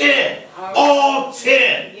all 10, All all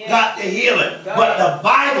 10 Yeah. got the healing. Go But ahead. the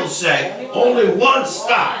Bible says only one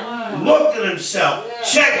stopped, looked at himself,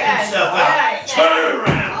 checked Yes. himself out, Yes. turned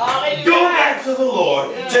around, Hallelujah. go back to the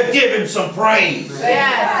Lord to give him some praise.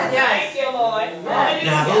 Yes. Thank you, Lord.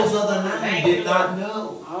 Now those other 9 Thank did you, not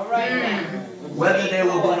know All right now. whether they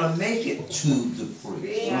were going to make it to the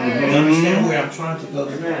priest. You Amen. understand where I'm trying to go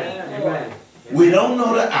to? Amen. We don't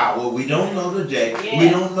know the hour, we don't know the day, we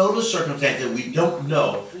Yeah. don't know the circumstances, we don't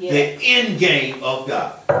know Yeah. the end game of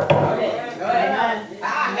God. Go ahead. Go ahead.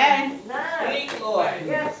 Amen. Speak, Lord.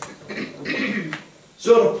 Yes.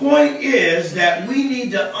 So the point is that we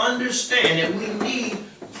need to understand that we need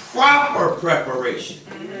proper preparation.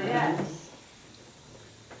 Yes.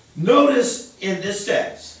 Notice in this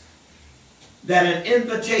text that an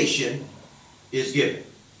invitation is given.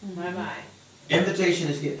 My mind. Invitation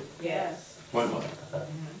is given. Yes. Point one.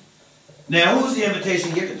 Now, who's the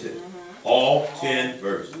invitation given to? All 10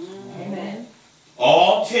 virgins. Amen.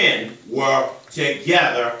 All 10 were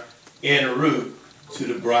together en route to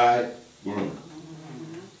the bridegroom.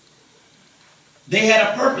 They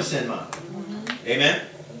had a purpose in mind. Amen?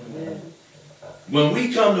 When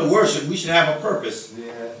we come to worship, we should have a purpose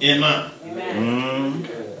in mind. Amen.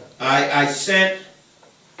 I sent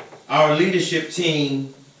our leadership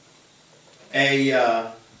team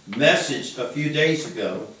a message a few days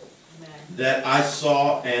ago that I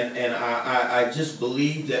saw, and I just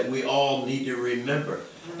believe that we all need to remember.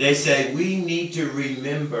 They say we need to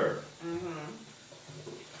remember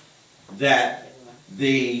that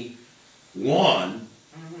the one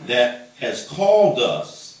that has called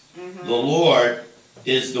us, the Lord,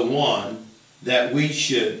 is the one that we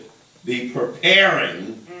should be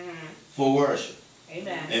preparing for worship.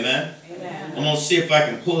 Amen. Amen? Amen. I'm going to see if I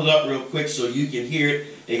can pull it up real quick so you can hear it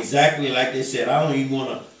exactly like they said. I don't even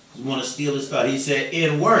want to steal his thought. He said,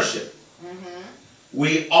 in worship,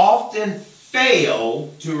 we often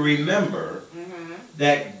fail to remember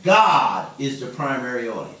that God is the primary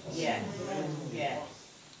audience. Yes. Yes.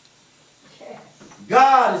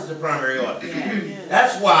 God is the primary audience. Yes.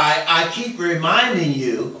 That's why I keep reminding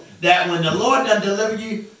you that when the Lord done delivered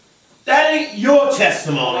you, that ain't your All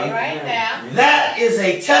testimony. right now. That is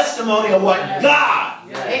a testimony of what God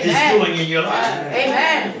is doing in your life.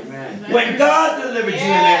 Amen. When God delivered you in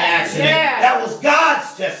that accident, that was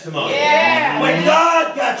God's testimony. Yeah. When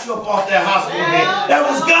God got you up off that hospital bed, that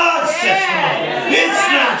was God's testimony. It's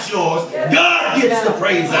not yours. God gets the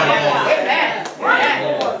praise out of it.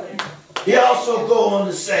 Amen. He also go on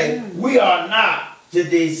to say, we are not to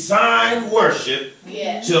design worship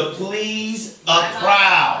Yes. to please a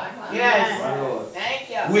crowd. Yes. Thank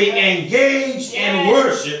you. We engage in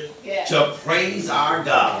worship Yes. to praise our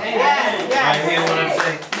God. Yes. I hear what I'm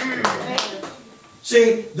saying.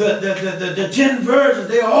 See, the 10 versions,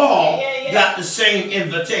 they all got the same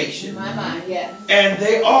invitation. My mind, yes. And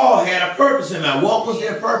they all had a purpose in mind. What was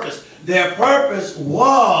their purpose? Their purpose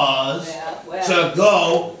was to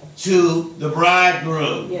go to the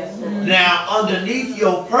bridegroom. Yes, sir. Now, underneath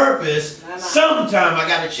your purpose, sometime I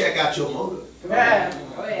got to check out your motive. Right.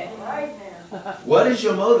 Go ahead. What is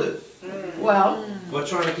your motive Well, for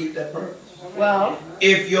trying to keep that purpose? well,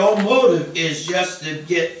 If your motive is just to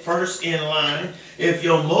get first in line, if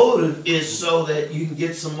your motive is so that you can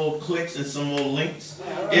get some more clicks and some more links,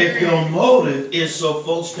 if your motive is so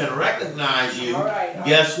folks can recognize you,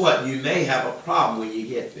 guess what? You may have a problem when you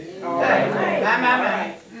get there. All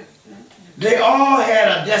right. They all had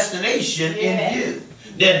a destination in view.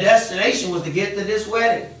 Their destination was to get to this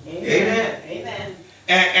wedding. Amen. Amen.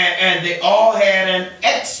 And they all had an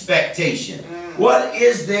expectation. What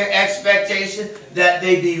is their expectation? That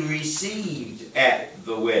they be received at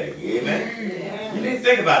the wedding. Amen. You need to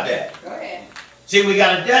think about that. Go ahead. See, we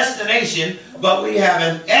got a destination, but we have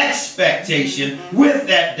an expectation with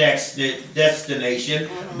that destination,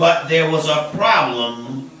 but there was a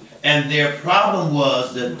problem, and their problem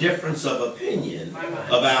was the difference of opinion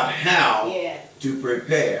about how to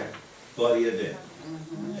prepare for the event.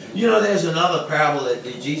 You know, there's another parable that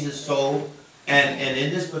Jesus told, and in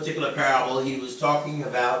this particular parable, he was talking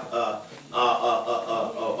about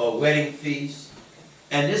a wedding feast.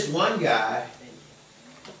 And this one guy,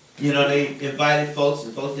 you know, they invited folks,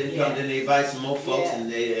 and folks didn't come, then they invited some more folks,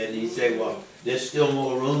 and he said, well, there's still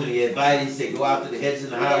more room, and he invited, he said, go out to the hedges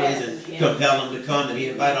and the highways and compel them to come, and he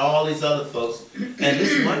invited all these other folks. And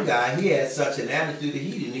this one guy, he had such an attitude that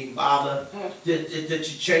he didn't even bother to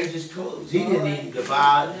change his clothes. He didn't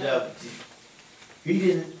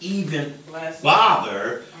even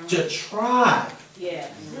bother to try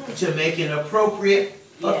to make an appropriate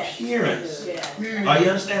appearance. Are you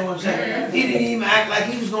understand what I'm saying? He didn't even act like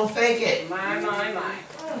he was going to fake it. My.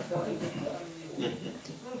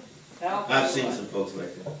 I've seen some folks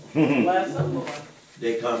like that. Bless the Lord.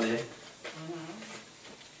 They come in.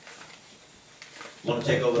 Want to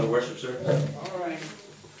take over the worship service? All right.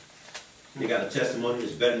 They got a testimony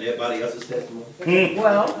that's better than everybody else's testimony.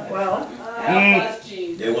 well. Help us,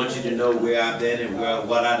 Jesus. They want you to know where I've been and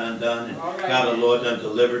what I done and how the Lord done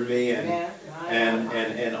delivered me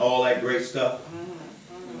and all that great stuff.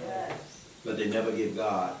 But they never give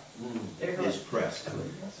God his press.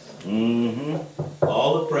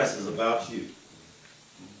 All the press is about you.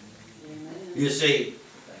 You see,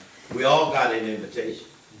 we all got an invitation.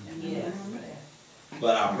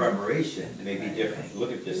 But our preparation may be different.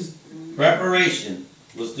 Look at this. Preparation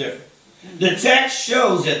was different. The text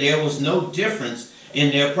shows that there was no difference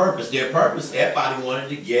in their purpose. Their purpose, everybody wanted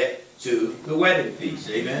to get to the wedding feast.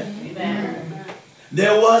 Amen? Amen.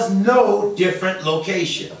 There was no different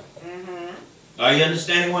location. Are you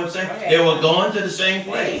understanding what I'm saying? They were going to the same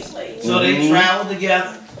place. So they traveled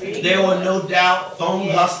together. They were no doubt phone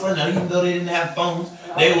hustling, even though they didn't have phones.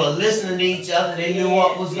 They were listening to each other. They knew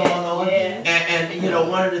what was going on. And you know,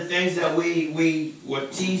 one of the things that we were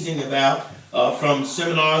teasing about from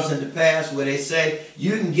seminars in the past where they say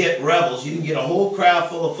you can get rebels, you can get a whole crowd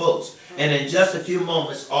full of folks, and in just a few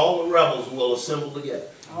moments, all the rebels will assemble together.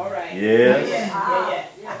 All right. Yes.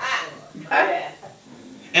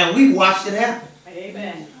 And we watched it happen.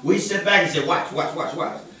 Amen. We sit back and say, watch.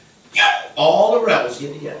 All the rebels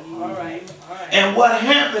get together. All right. And what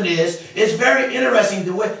happened is, it's very interesting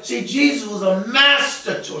the way, see, Jesus was a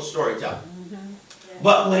master storyteller.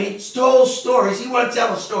 But when he told stories, he wasn't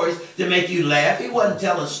telling stories to make you laugh. He wasn't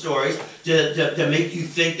telling stories to make you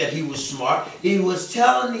think that he was smart. He was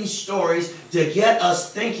telling these stories to get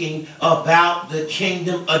us thinking about the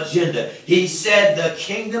kingdom agenda. He said the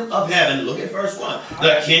kingdom of heaven, look at verse 1,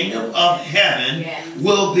 the kingdom of heaven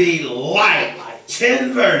will be like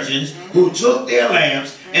 10 virgins who took their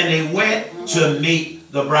lamps and they went to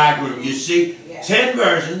meet the bridegroom. You see, 10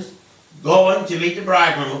 virgins going to meet the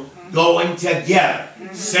bridegroom, going together.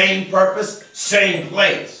 Same purpose, same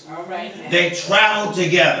place. All right. They traveled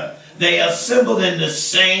together. They assembled in the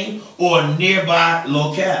same or nearby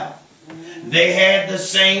locale. They had the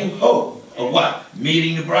same hope of what?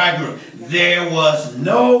 Meeting the bridegroom. There was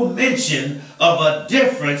no mention of a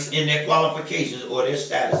difference in their qualifications or their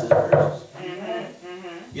status as virgins.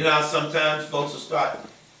 You know how sometimes folks will start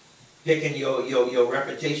picking your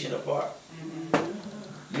reputation apart?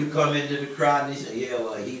 You come into the crowd and they say, yeah,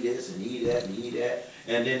 well, he this and he that and he that.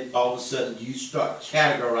 And then all of a sudden you start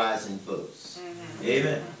categorizing folks.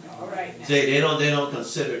 Amen. All right. Say they don't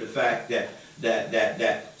consider the fact that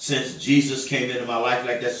since Jesus came into my life,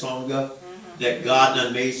 like that song goes, that God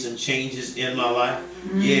done made some changes in my life.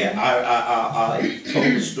 Yeah, I told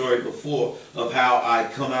the story before of how I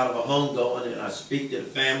come out of a home going and I speak to the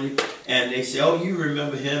family and they say, oh, you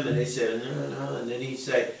remember him? And they said, no. And then he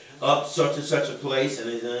say, up such and such a place, and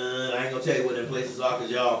they said, I ain't gonna tell you what them places are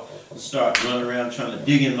because y'all start running around trying to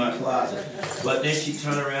dig in my closet. But then she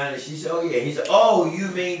turned around and she said, oh yeah. He said, oh, you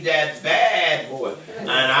mean that bad boy?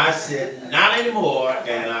 And I said, not anymore,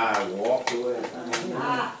 and I walked away.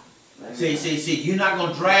 See, you're not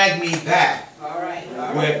going to drag me back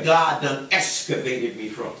where God done excavated me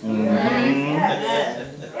from. All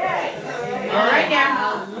right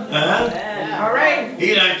now. All right.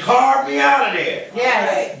 He done carved me out of there.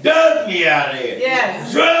 Yes. Dug me out of there.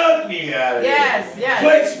 Yes. Drug me out of there. Yes.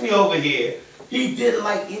 Placed me over here. He did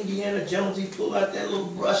like Indiana Jones. He pulled out that little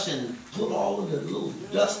brush and put all of the little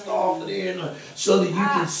dust off of there so that you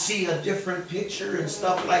can see a different picture and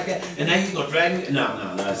stuff like that. And now you're going to drag me?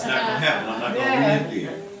 No, it's not going to happen. I'm not going to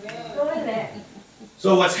live there.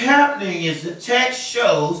 So what's happening is the text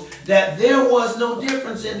shows that there was no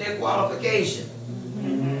difference in their qualification.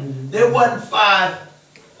 There wasn't 5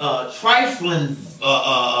 trifling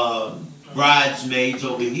bridesmaids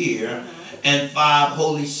over here and 5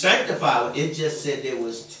 holy sanctified. It just said there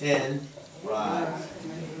was 10 brides.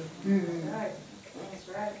 And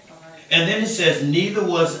then it says, neither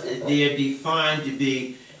was there defined to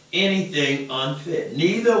be anything unfit.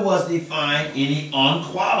 Neither was defined any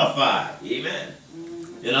unqualified. Amen.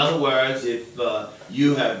 In other words, if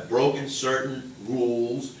you have broken certain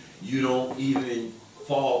rules, you don't even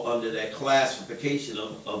fall under that classification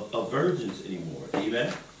of virgins anymore.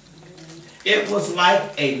 Amen. It was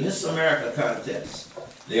like a Miss America contest.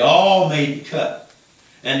 They all made the cut.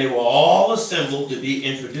 And they were all assembled to be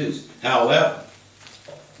introduced. However,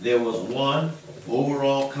 there was one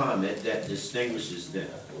overall comment that distinguishes them.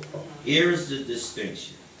 Here is the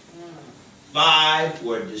distinction. 5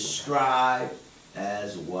 were described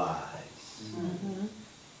as wise.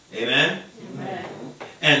 Amen? Amen.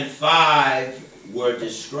 And 5 were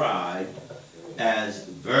described as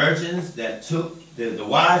virgins that took, the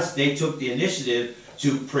wise, they took the initiative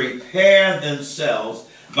to prepare themselves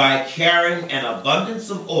by carrying an abundance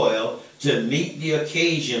of oil to meet the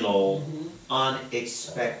occasional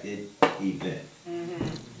unexpected event.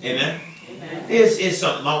 Amen? Here's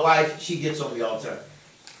something. My wife, she gets on me all the time.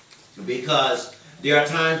 Because there are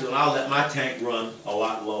times when I'll let my tank run a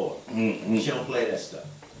lot lower. She don't play that stuff.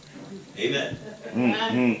 Amen.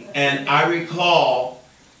 And I recall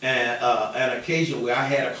an occasion where I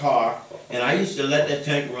had a car, and I used to let that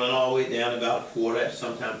tank run all the way down about a quarter,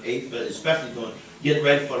 sometimes 1/8, especially going getting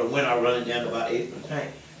ready for the winter, I run it down to about 1/8 of the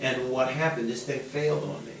tank. And what happened, this thing failed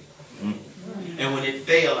on me. And when it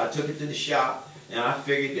failed, I took it to the shop, and I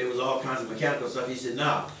figured there was all kinds of mechanical stuff. He said,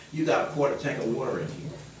 "No, you got a quarter tank of water in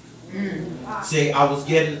here." See, I was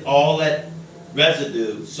getting all that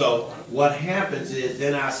residue. So what happens is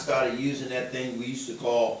then I started using that thing we used to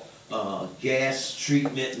call gas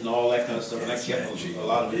treatment and all that kind of stuff. And I kept a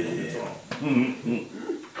lot of it in the trunk.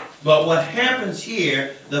 But what happens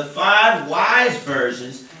here, the 5 wise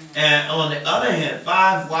virgins, and on the other hand,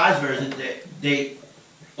 5 wise virgins,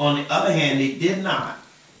 on the other hand, they did not.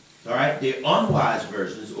 All right, the unwise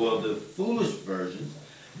virgins or the foolish virgins,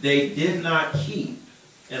 they did not keep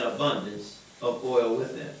an abundance of oil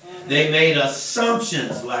with them. They made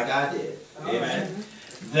assumptions like I did, amen,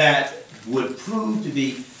 that would prove to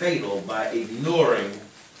be fatal by ignoring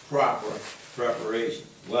proper preparation.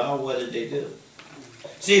 Well, what did they do?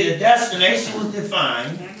 See, the destination was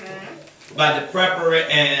defined by the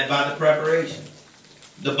preparation.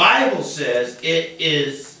 The Bible says it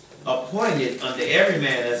is appointed unto every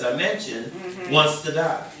man, as I mentioned, wants to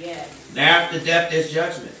die. Yes. And after death there's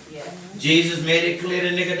judgment. Yes. Jesus made it clear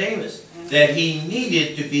to Nicodemus that he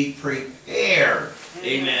needed to be prepared,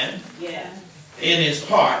 amen, Yes. in his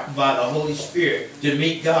heart by the Holy Spirit to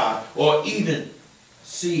meet God or even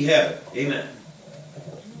see heaven, amen.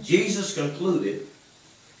 Jesus concluded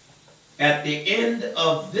at the end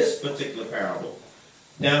of this particular parable,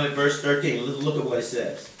 down at verse 13, look at what it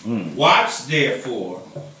says. Watch therefore,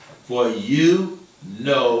 for you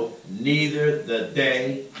know neither the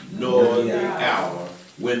day nor the hour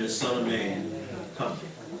when the Son of Man comes.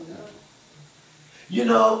 You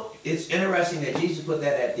know, it's interesting that Jesus put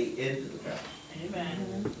that at the end of the parable.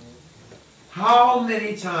 Amen. How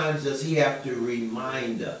many times does he have to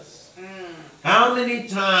remind us? How many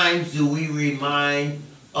times do we remind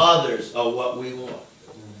others of what we want?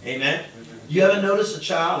 Amen? You ever notice a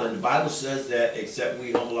child, and the Bible says that except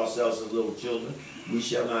we humble ourselves as little children, we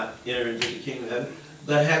shall not enter into the kingdom of heaven.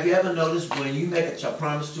 But have you ever noticed when you make a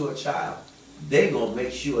promise to a child, they're going to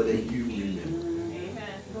make sure that you remember?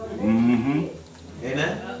 Amen.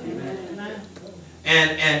 Amen?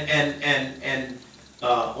 Amen. And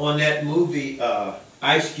on that movie,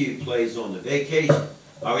 Ice Cube plays on The Vacation.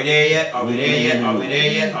 Are we there yet? Are we there yet? Are we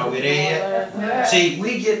there yet? Are we there yet? See,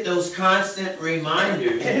 we get those constant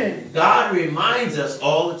reminders. God reminds us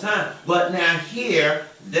all the time. But now here,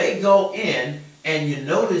 they go in, and you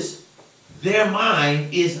notice their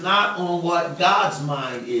mind is not on what God's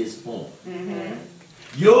mind is on.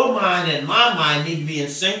 Your mind and my mind need to be in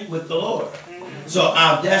sync with the Lord. So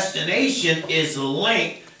our destination is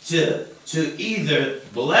linked to either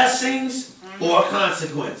blessings or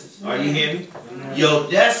consequences. Are you hearing me? Your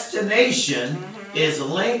destination is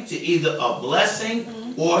linked to either a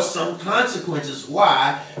blessing or some consequences.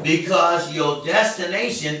 Why? Because your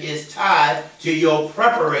destination is tied to your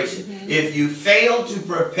preparation. If you fail to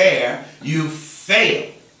prepare, you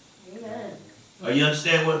fail. Are you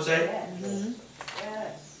understand what I'm saying?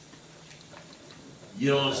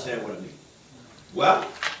 You don't understand what I mean. Well,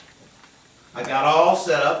 I got all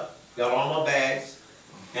set up, got all my bags,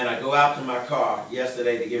 and I go out to my car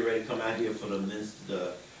yesterday to get ready to come out here for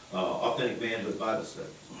the Authentic Manhood Bible study.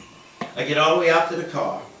 I get all the way out to the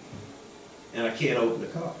car, and I can't open the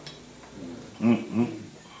car.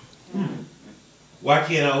 Why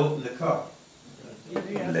can't I open the car?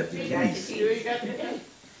 Left the keys.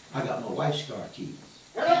 I got my wife's car keys.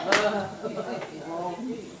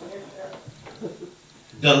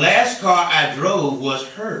 The last car I drove was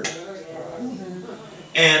hers.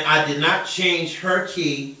 And I did not change her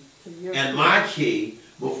key and my key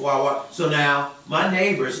before I walked. So now, my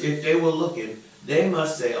neighbors, if they were looking, they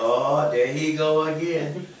must say, oh, there he go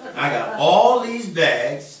again. I got all these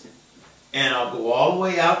bags, and I'll go all the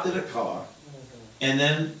way out to the car, and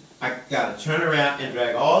then I got to turn around and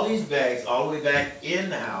drag all these bags all the way back in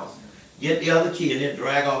the house, get the other key, and then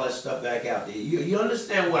drag all that stuff back out there. You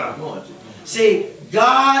understand what I'm going to? See,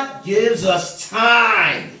 God gives us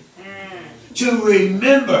time to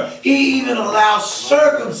remember. He even allows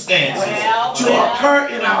circumstances to occur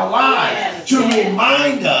in our lives to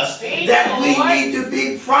remind us that we need to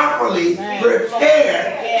be properly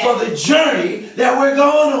prepared for the journey that we're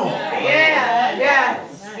going on. Yeah.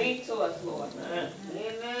 Speak to us, Lord.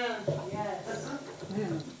 Amen.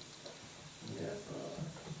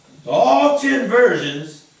 All 10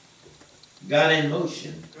 versions got in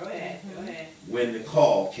motion Go ahead. when the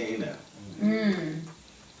call came out.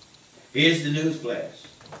 Here's the news flash.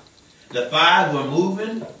 The 5 were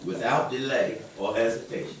moving without delay or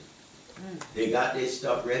hesitation. They got their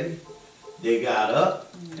stuff ready. They got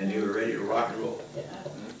up and they were ready to rock and roll.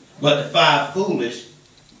 But the 5 foolish,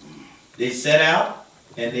 they set out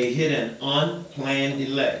and they hit an unplanned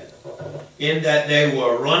delay in that they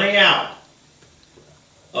were running out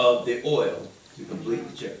of the oil to complete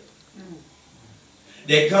the check.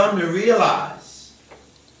 They come to realize,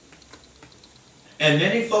 and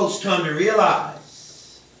many folks come to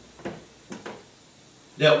realize,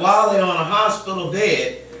 that while they're on a hospital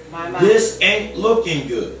bed, this ain't looking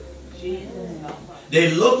good.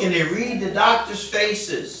 They look and they read the doctor's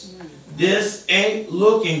faces. This ain't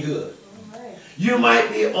looking good. You might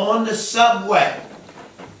be on the subway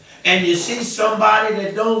and you see somebody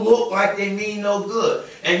that don't look like they mean no good.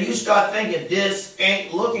 And you start thinking, this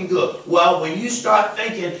ain't looking good. Well, when you start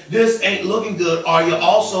thinking, this ain't looking good, are you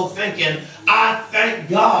also thinking, I thank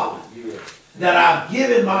God that I've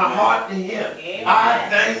given my heart to Him. I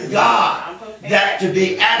thank God that to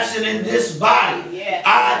be absent in this body.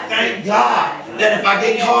 I thank God that if I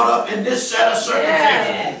get caught up in this set of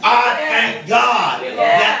circumstances, I thank God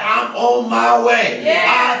that I'm on my way.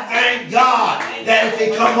 I thank God that if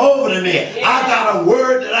He come over to me, I got a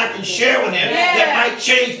word that I can share with Him that might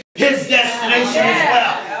change His destination as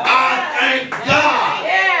well. I thank God.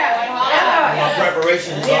 My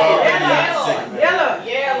preparation is already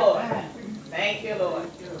Lord. Thank you, Lord.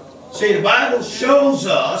 See, the Bible shows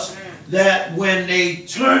us that when they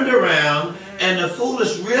turned around and the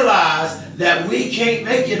foolish realized that we can't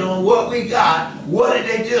make it on what we got, what did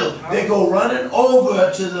they do? They go running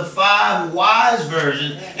over to the 5 wise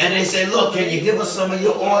virgins and they say, look, can you give us some of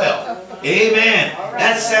your oil? Amen.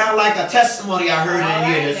 That sounds like a testimony I heard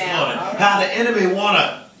in here this morning. How the enemy want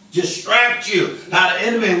to distract you. How the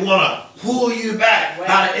enemy want to pull you back.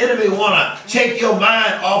 How the enemy want to take your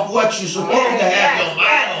mind off what you're supposed to have your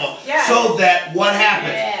mind on. So that what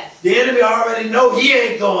happens? The enemy already know he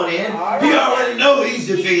ain't going in. He already know he's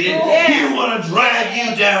defeated. He want to drag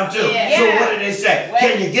you down too. So what did they say?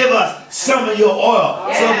 Can you give us some of your oil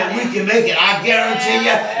so that we can make it? I guarantee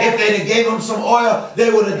you, if they'd have gave them some oil,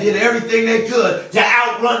 they would have did everything they could to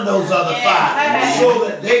outrun those other 5 so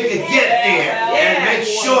that they could get there and make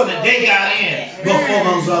sure that they got in before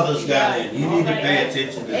those others got in. You need to pay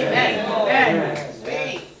attention to that.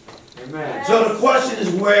 So the question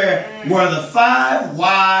is, were the 5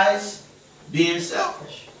 wise being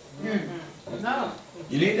selfish? No.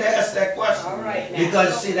 You need to ask that question.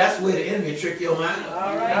 Because see, that's where the enemy trick your mind.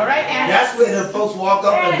 All right. That's where the folks walk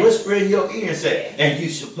up and whisper in your ear and say, and you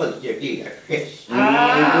should put your ear. Yes.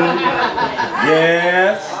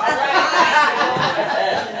 Yes.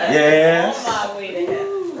 Yes. On my way to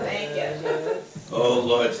heaven. Thank you. Oh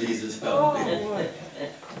Lord Jesus, help me.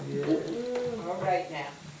 All right now.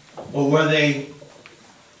 Or were they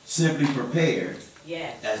simply prepared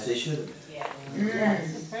Yes. as they should have been? Yes.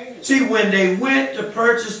 See, when they went to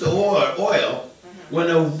purchase the oil, when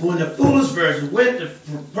the foolish virgin went to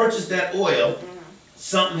purchase that oil,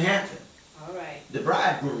 something happened. All right. The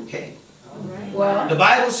bridegroom came. Well, The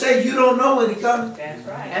Bible says you don't know when he comes. That's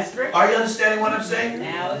right. that's true. Are you understanding what I'm saying?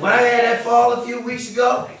 Now it's When I had that fall a few weeks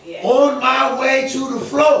ago, Yeah. on my way to the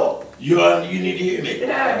floor, you need to hear me.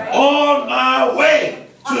 Yeah. On my way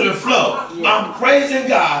to the floor, I'm praising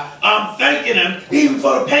God. I'm thanking Him even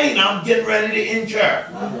for the pain I'm getting ready to incur.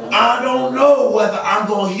 I don't know whether I'm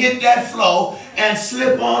going to hit that floor and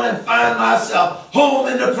slip on and find myself home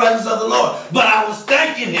in the presence of the Lord. But I was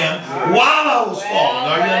thanking Him while I was falling.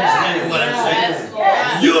 Are you understanding what I'm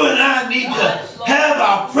saying? You and I need to have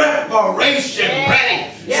our preparation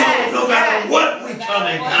ready. So no matter what we come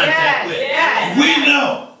in contact with, we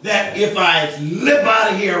know that if I slip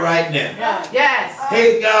out of here right now, Yes.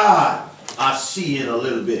 hey God, I see in a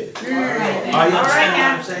little bit. Are you understanding what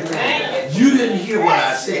I'm saying? You didn't hear what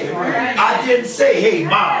I said. I didn't say, hey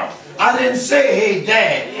mom. I didn't say, hey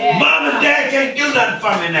dad. Mom and dad can't do nothing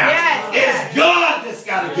for me now. It's God that's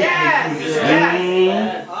got to get me through this thing.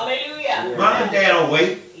 Hallelujah. Mom and dad will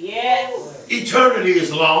wait. Yes. Eternity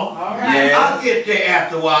is long. I'll get there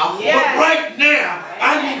after a while. But right now,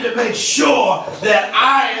 I need to make sure that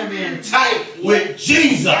I am in tight with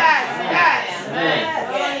Jesus.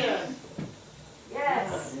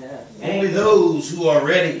 Only those who are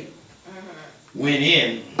ready went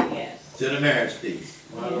in to the marriage feast.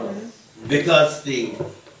 Because the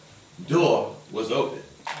door was open.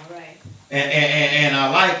 And I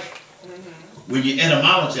like when you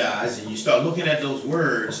etymologize and you start looking at those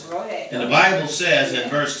words, and the Bible says in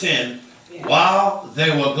verse 10, while they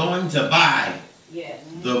were going to buy,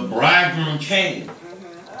 the bridegroom came,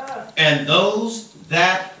 and those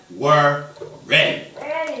that were ready.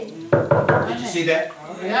 Did you see that?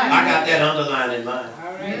 I got that underlined in mine.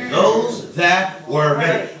 Those that were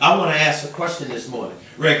ready. I want to ask a question this morning.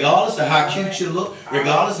 Regardless of how cute you look,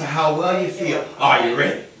 regardless of how well you feel, are you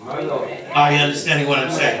ready? Are you understanding what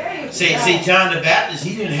I'm saying? See, John the Baptist,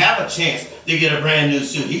 he didn't have a chance to get a brand new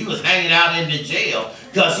suit. He was hanging out in the jail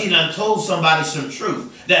because he done told somebody some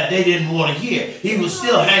truth that they didn't want to hear. He was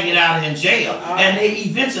still hanging out in jail, and they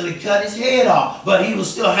eventually cut his head off, but he was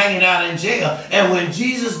still hanging out in jail. And when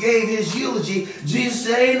Jesus gave his eulogy, Jesus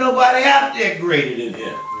said, ain't nobody out there greater than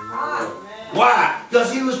him. Why?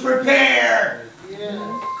 Because he was prepared.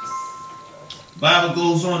 Bible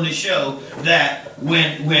goes on to show that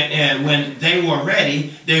when they were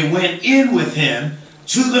ready, they went in with him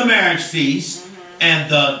to the marriage feast, and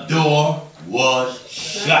the door was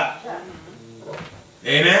shut.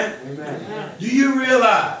 Amen? Amen. Do you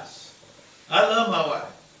realize I love my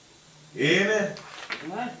wife? Amen.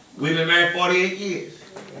 We've been married 48 years.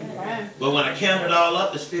 But when I count it all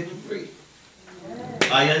up, it's 53.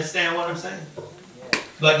 Are you understand what I'm saying?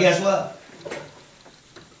 But guess what?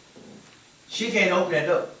 She can't open that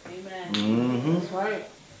door. That's right.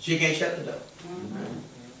 She can't shut the door.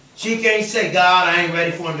 She can't say, God, I ain't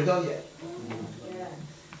ready for him to go yet.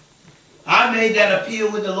 I made that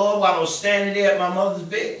appeal with the Lord while I was standing there at my mother's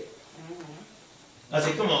bed. I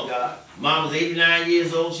said, come on, God. Mom was 89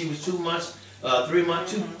 years old. She was 2 months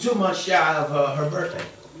shy of her birthday.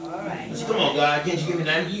 I said, come on, God. Can't you give me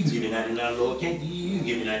 90? You can give me 99, Lord. Can't you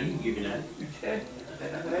give me 90? You can give me 90.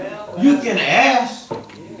 You can ask.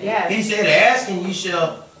 Yes. He said, ask and you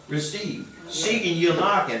shall receive. seeking, you'll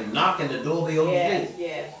knock, and knocking, the door will be open. Yes,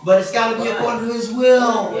 yes. But it's got to be according to his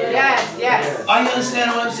will. Yes, yes. Are you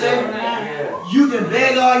understanding what I'm saying? You can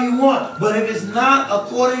beg all you want, but if it's not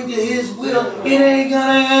according to his will, it ain't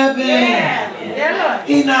gonna happen. Yeah.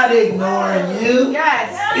 He's not ignoring you.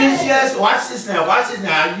 Yes. It's just, watch this now, watch this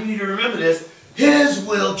now. You need to remember this. His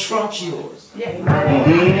will trumps yours. Yes.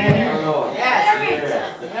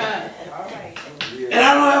 And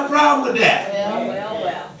I don't have a problem with that.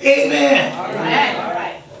 Well. Amen. All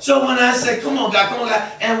right. So when I said, come on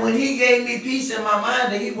God, and when he gave me peace in my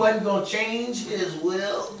mind that he wasn't going to change his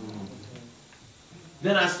will,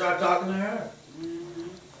 then I start talking to her.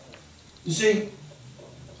 You see,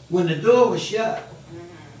 when the door was shut,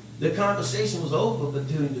 the conversation was over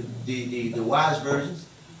between the wise virgins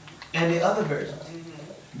and the other virgins.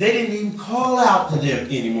 They didn't even call out to them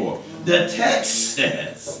anymore. The text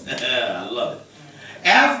says, I love it.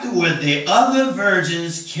 Afterward, the other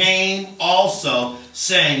virgins came also,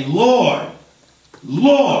 saying, Lord,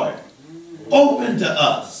 Lord, open to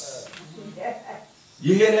us.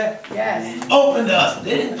 You hear that? Yes. Open to us.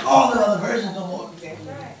 They didn't call the other virgins no more.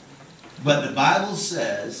 But the Bible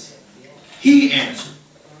says, he answered.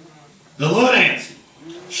 The Lord answered,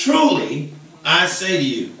 truly, I say to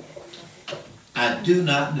you, I do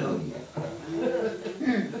not know you.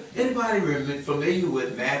 Anybody familiar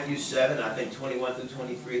with Matthew 7, I think 21 through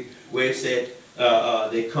 23, where it said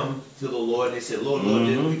they come to the Lord and they said, Lord, Lord,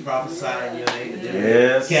 didn't we prophesy in your name? And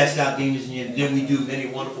didn't we cast out demons in your name? Didn't we do many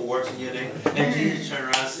wonderful works in your name? And Jesus turned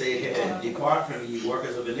around and said, hey, depart from me, you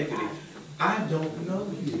workers of iniquity. I don't know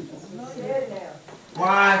you.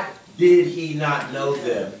 Why did he not know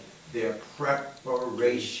them? Their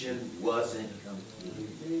preparation wasn't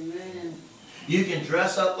complete. Amen. You can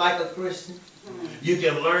dress up like a Christian. You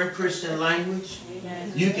can learn Christian language.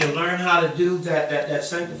 Amen. You can learn how to do that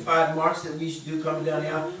sanctified march that we used to do coming down the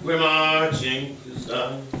aisle. We're marching to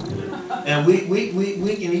sun. And we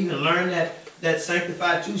can even learn that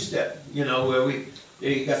sanctified two-step, you know, where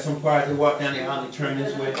you got some parts that walk down the aisle and turn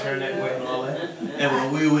this way, turn that way, and all that. And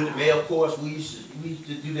when we were in the male course, we used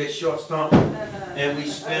to do that short stomp, and we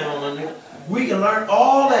spin on it. We can learn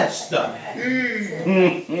all that stuff.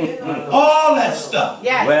 All that stuff.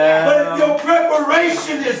 Yes. But if your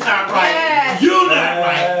preparation is not right, you're not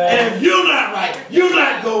right. And if you're not right, you're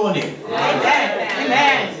not going in.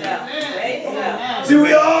 Amen. See,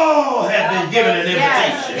 we all have been given an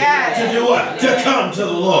invitation to do what? To come to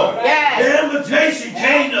the Lord. The invitation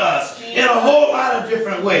came to us in a whole lot of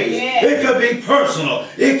different ways. It could be personal.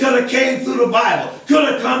 It could have came through the Bible. Could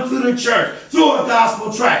have come through the church, through a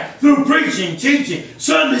gospel tract, through preaching, teaching,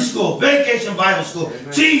 Sunday school, vacation Bible school,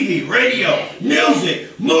 TV, radio,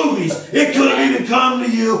 music, movies. It could have even come to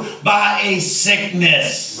you by a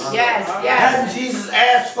sickness. Hadn't Jesus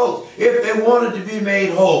asked folks if they wanted to be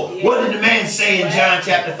made whole? What did the man say in John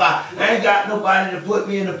chapter 5? I ain't got nobody to put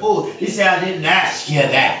me in the pool. He said, I didn't ask you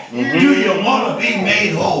that. Do you want to be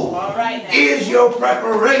made whole? Is your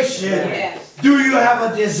preparation, do you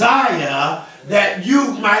have a desire that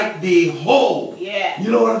you might be whole?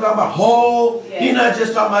 You know what I'm talking about? Whole. He's not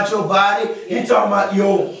just talking about your body. He's talking about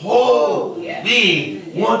your whole being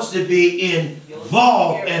wants to be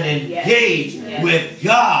involved and engaged with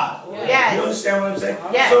God. You understand what I'm saying?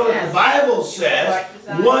 So the Bible says,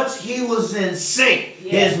 once he was in sync,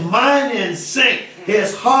 his mind in sync,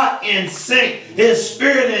 his heart in sync, his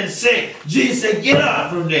spirit in sync, Jesus said, get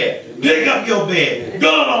up from there. Pick up your bed.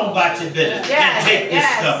 Go on about your business and take this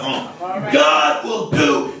stuff home. God will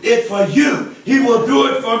do it for you. He will do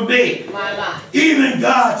it for me. Even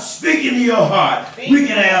God speaking to your heart, we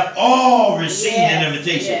can have all received an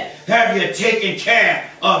invitation. Have you taken care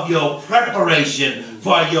of your preparation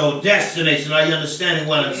for your destination? Are you understanding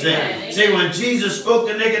what I'm saying? See, when Jesus spoke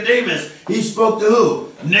to Nicodemus, he spoke to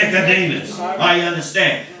who? Nicodemus. Are you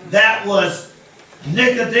understand? That was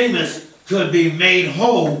Nicodemus could be made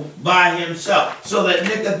whole by himself, so that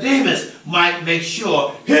Nicodemus might make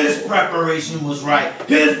sure his preparation was right,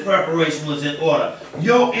 his preparation was in order.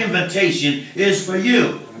 Your invitation is for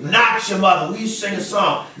you, not your mother. We used to sing a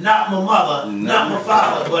song, not my mother, not my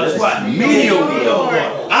father, but it's what? Me, oh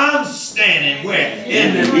Lord. I'm standing where?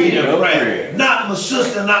 In the need of prayer. Not my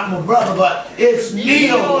sister, not my brother, but it's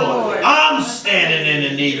me, oh Lord. I'm standing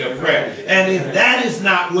in the need of prayer. And if that is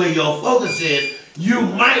not where your focus is, you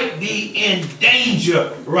might be in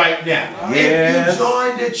danger right now. If you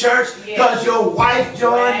joined the church because your wife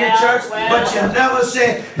joined the church, but you never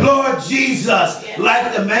said, Lord Jesus,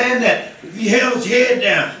 like the man that he held his head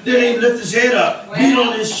down, didn't even lift his head up, beat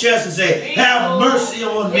on his chest and say, have mercy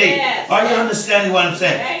on me. Are you understanding what I'm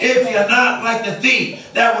saying? If you're not like the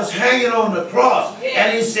thief that was hanging on the cross,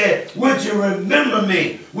 and he said, would you remember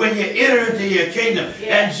me when you enter into your kingdom?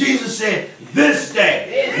 And Jesus said, this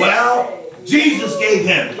day. Well, Jesus gave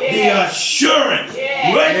him the assurance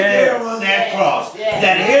right there on that cross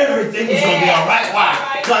that everything was going to be all right.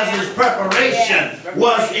 Why? Because his preparation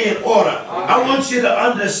was in order. I want you to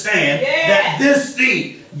understand that this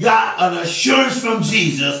thief got an assurance from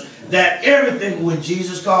Jesus that everything, when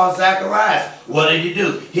Jesus called Zacharias, what did he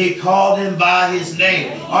do? He called him by his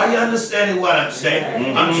name. Are you understanding what I'm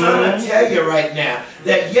saying? I'm trying to tell you right now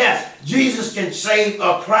that yes, Jesus can save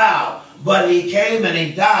a crowd, but he came and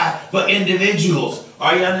he died for individuals.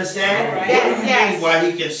 Are you understanding? What do you mean why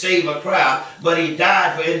he can save a crowd, but he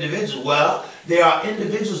died for individuals? Well, there are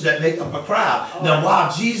individuals that make up a crowd. Now,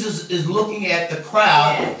 while Jesus is looking at the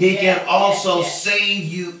crowd, he can also save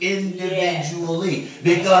you individually.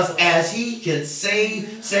 Because as he can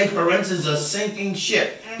save, say for instance, a sinking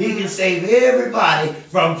ship, he can save everybody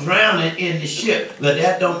from drowning in the ship. But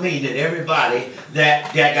that don't mean that everybody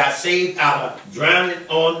that got saved out of drowning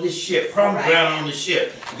on the ship, from drowning on the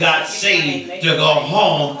ship, got saved to go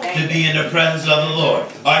home to be in the presence of the Lord.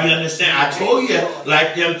 Are you understand? I told you,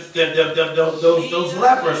 like those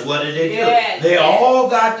lepers, what did they do? They all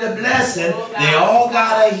got the blessing, they all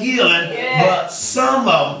got a healing, but some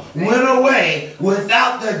of them went away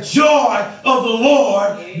without the joy of the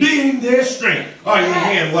Lord being their strength. Are you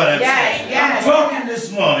hearing what I'm saying? I'm talking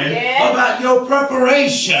this morning about your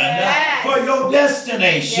preparation for your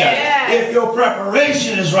destination. If your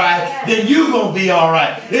preparation is right, then you're going to be all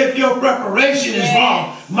right. If your preparation is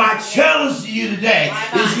wrong, my challenge to you today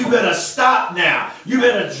is you better stop now. You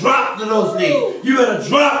better drop to those knees. You better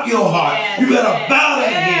drop your heart. You better bow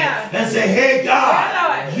that head and say, hey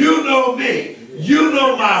God, you know me. You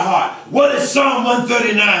know my heart. What does Psalm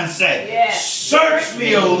 139 say? Search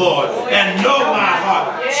me, O Lord, and know my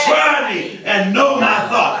heart. Try me and know my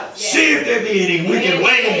thought. See if there be any wicked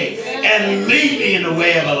way in me, and lead me in the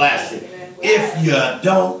way everlasting. If you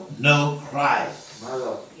don't know Christ,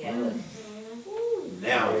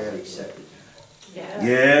 now it's accepted.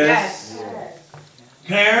 Yes.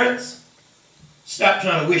 Parents, stop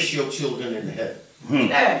trying to wish your children into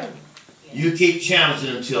heaven. You keep challenging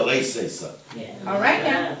them until they say something. All right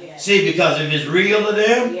now. See, because if it's real to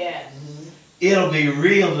them, it'll be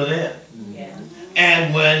real to them.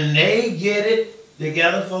 And when they get it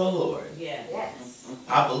together for the Lord,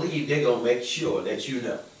 I believe they're going to make sure that you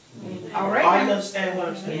know. All right. Are you understand what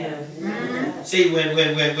I'm saying? See, when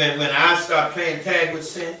I start playing tag with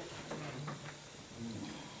sin,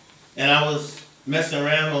 and I was messing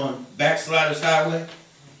around on Backsliders Highway,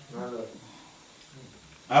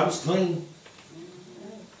 I was clean.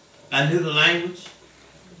 I knew the language.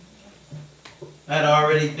 I had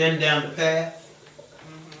already been down the path.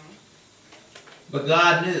 But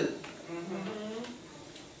God knew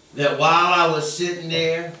that while I was sitting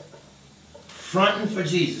there fronting for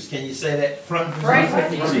Jesus, can you say that? Fronting for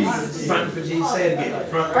Jesus. Fronting for Jesus. Say it again.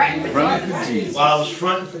 Fronting for Jesus. While I was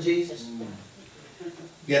fronting for Jesus,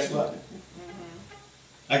 guess what?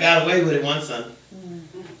 I got away with it one Sunday.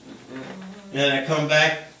 And I come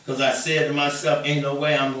back because I said to myself, ain't no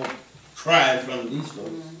way I'm going to cry in front of these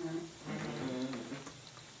folks.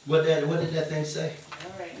 What did that thing say?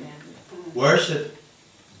 All right now. Worship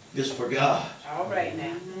is for God. All right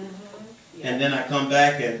now. And then I come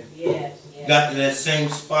back and got to that same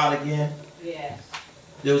spot again.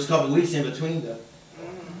 There was a couple of weeks in between though.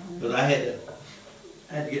 But I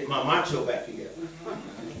had to get my macho back together.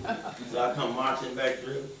 So I come marching back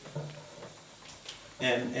through.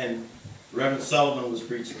 And Reverend Sullivan was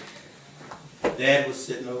preaching. Dad was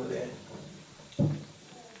sitting over there.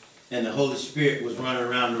 And the Holy Spirit was running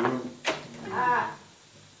around the room.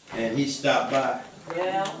 And he stopped by.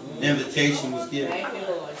 The invitation was given. Thank you,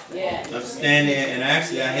 Lord. I'm standing there, and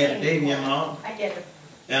actually I had a baby in my arm.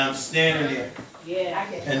 And I'm standing there.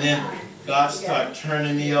 And then God started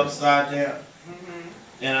turning me upside down.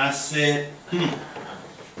 And I said,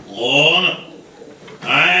 Lord,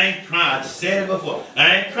 I ain't crying. I said it before.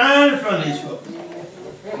 I ain't crying in front of these folks.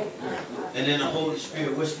 And then the Holy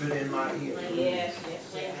Spirit whispered in my ear.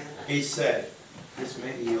 He said, this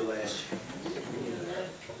may be your last chance.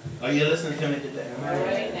 Are you listening to me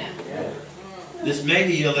today? This may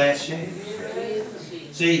be your last chance.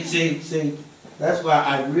 See, that's why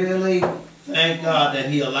I really thank God that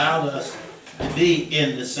he allowed us to be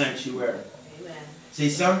in the sanctuary. See,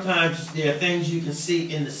 sometimes there are things you can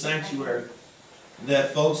see in the sanctuary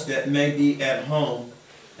that folks that may be at home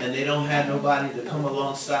and they don't have nobody to come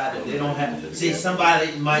alongside them. They don't have, see,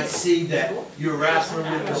 somebody might see that you're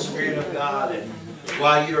wrestling with the Spirit of God, and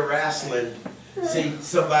while you're wrestling, see,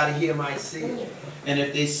 somebody here might see it. And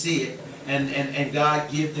if they see it, and God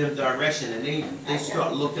give them direction, and they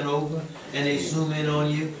start looking over, and they zoom in on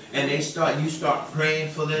you, and you start praying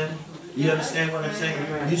for them. You understand what I'm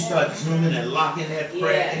saying? You start zooming and locking that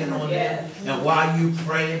prayer in on them. And while you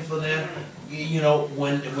praying for them, you know,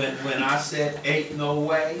 when I said ain't no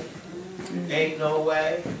way,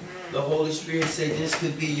 the Holy Spirit said this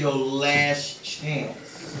could be your last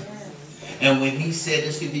chance. And when he said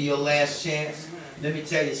this could be your last chance, let me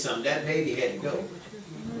tell you something, that baby had to go.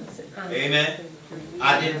 Amen.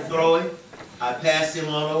 I didn't throw him. I passed him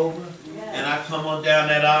on over, and I come on down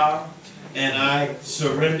that aisle, and I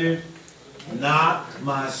surrendered not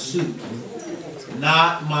my suit,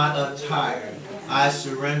 not my attire. I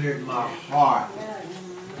surrendered my heart.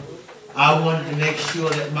 I wanted to make sure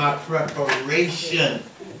that my preparation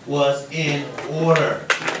was in order.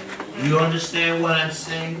 You understand what I'm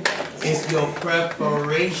saying? If your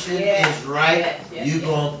preparation is right, you're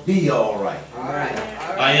going to be all right.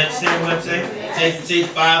 I understand what I'm saying? Say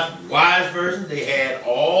 5 wise versions, they had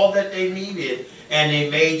all that they needed, and they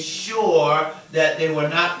made sure that they were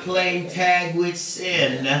not playing tag with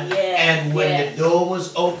sin. And when the door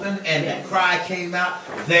was open and the cry came out,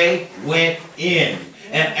 they went in.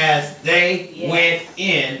 And as they went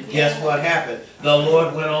in, guess what happened? The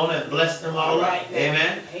Lord went on and blessed them all right.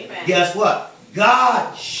 Amen? Guess what?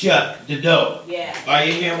 God shut the door. Are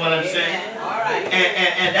you hearing what I'm saying?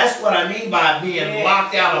 And that's what I mean by being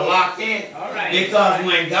locked out or locked in. Because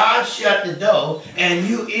when God shut the door and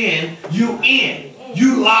you in.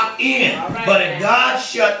 You lock in. But if God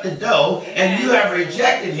shut the door and you have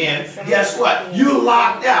rejected him, guess what? You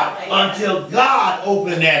locked out until God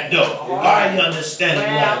opened that door. Are you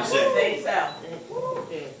understanding what I'm saying?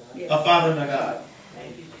 Our Father, my God,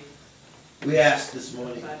 we ask this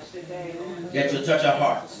morning that you'll touch our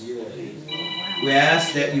hearts. We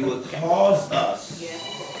ask that you would cause us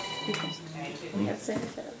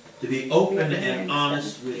to be open and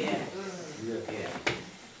honest with you.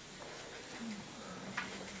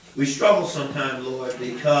 We struggle sometimes, Lord,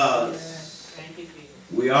 because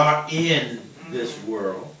we are in this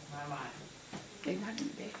world.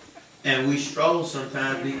 And we struggle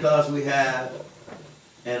sometimes because we have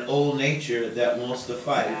an old nature that wants to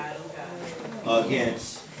fight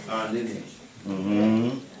against our new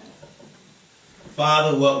nature.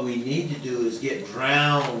 Father, what we need to do is get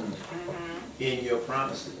drowned in your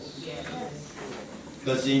promises.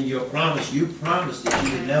 Because in your promise, you promised that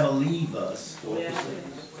you would never leave us or forsake us.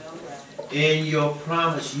 In your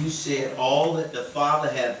promise, you said all that the Father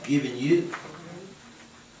hath given you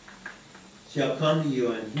shall come to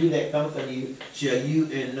you, and he that cometh unto you shall you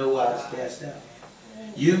in no wise cast out.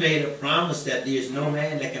 You made a promise that there is no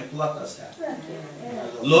man that can pluck us out.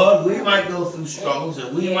 Lord, we might go through struggles,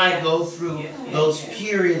 and we might go through those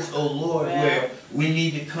periods, oh Lord, where we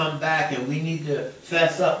need to come back and we need to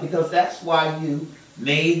fess up, because that's why you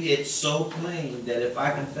made it so plain that if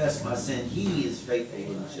I confess my sin, he is faithful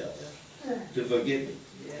and just to forgive me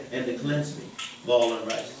and to cleanse me of all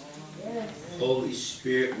unrighteousness. Holy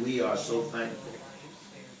Spirit, we are so thankful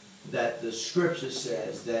that the scripture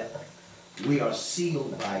says that we are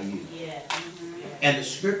sealed by you. And the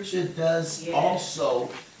scripture does also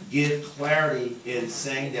give clarity in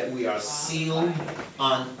saying that we are sealed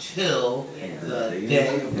until the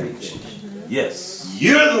day of redemption. Yes.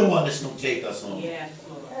 You're the one that's going to take us home.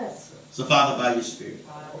 So Father, by your Spirit,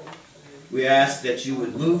 we ask that you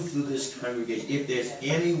would move through this congregation. If there's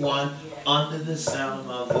anyone under the sound of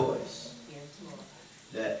my voice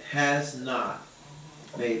that has not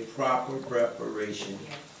made proper preparation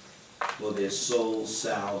for their soul's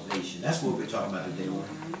salvation. That's what we're talking about today, Lord.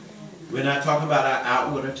 We're not talking about our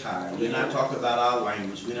outward attire. We're not talking about our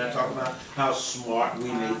language. We're not talking about how smart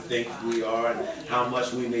we may think we are and how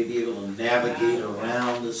much we may be able to navigate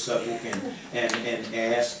around the subject and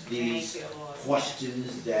ask these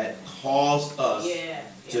questions that cause us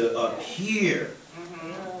to appear.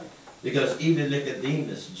 Because even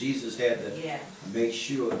Nicodemus, Jesus had to make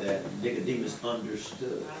sure that Nicodemus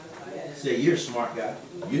understood. Say, you're a smart guy.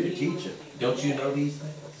 You're the teacher. Don't you know these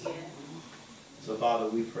things? So, Father,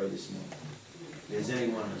 we pray this morning. If there's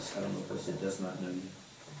anyone else, I don't know if person that does not know you,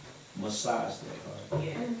 massage their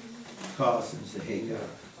heart. Cause them to say, hey, God,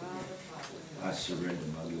 I surrender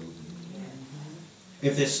my will to you.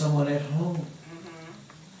 If there's someone at home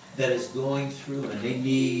that is going through and they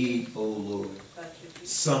need, oh Lord,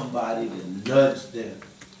 somebody to nudge them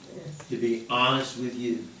to be honest with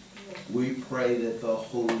you, we pray that the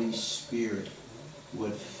Holy Spirit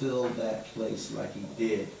would fill that place like he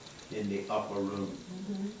did in the upper room.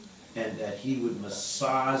 And that he would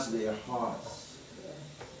massage their hearts,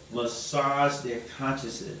 massage their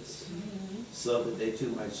consciences, so that they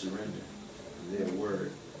too might surrender their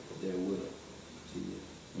word, their will to you.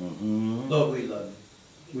 Lord, we love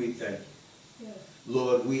you. We thank you.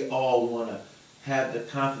 Lord, we all want to have the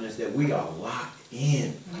confidence that we are locked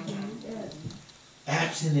in,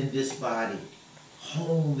 absent in this body,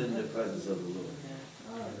 home in the presence of the Lord.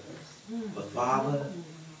 But Father,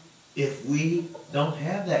 if we don't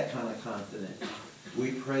have that kind of confidence,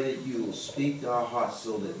 we pray that you will speak to our hearts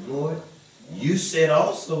so that, Lord, you said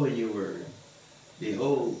also in your word,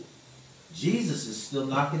 behold, Jesus is still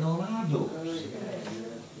knocking on our doors.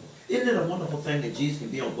 Isn't it a wonderful thing that Jesus can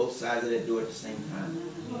be on both sides of that door at the same time?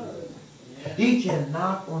 He can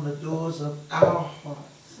knock on the doors of our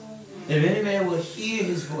hearts. And if any man will hear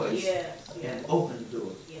his voice and open the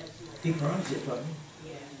door, he promised it for me.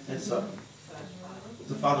 And so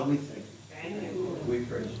Father, we thank you. We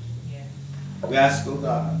praise you. We ask, oh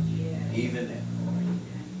God, even now,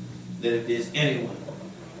 that if there's anyone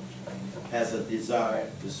has a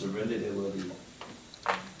desire to surrender their will to you,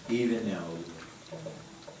 even now,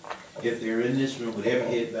 if they're in this room with every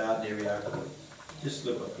head bowed and every eye closed, just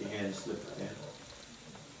slip up your hand and slip it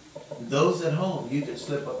down. Those at home, you can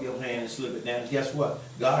slip up your hand and slip it down. Guess what?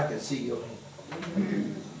 God can see your hand.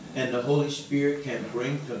 And the Holy Spirit can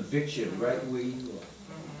bring conviction right where you are.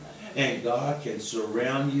 And God can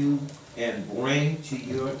surround you and bring to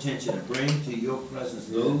your attention, and bring to your presence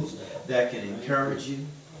those that can encourage you.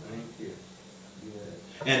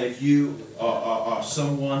 And if you are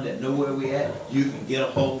someone that know where we're at, you can get a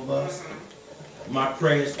hold of us. My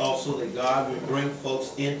prayer is also that God will bring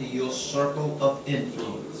folks into your circle of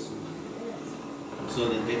influence so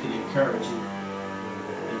that they can encourage you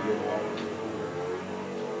in your walk.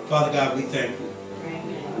 Father God, we thank you.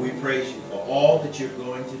 We praise you for all that you're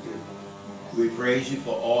going to do. We praise you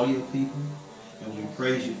for all your people, and we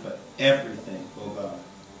praise you for everything, oh God,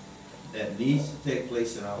 that needs to take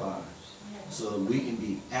place in our lives so that we can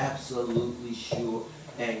be absolutely sure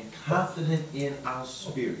and confident in our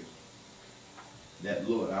spirit that,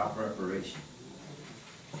 Lord, our preparation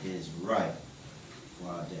is right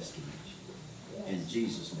for our destination. In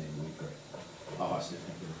Jesus' name we pray. Our hearts say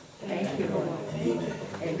thank you. Thank you, Lord. Amen.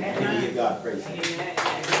 Amen. Can you give God praise?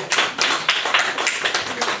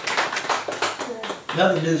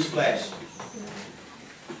 Another news flash.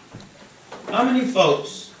 How many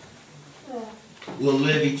folks will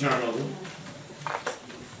live eternally?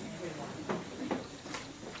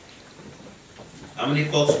 How many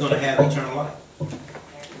folks are going to have eternal life?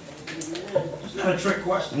 It's not a trick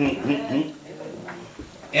question.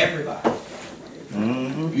 Everybody.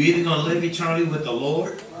 You're either going to live eternally with the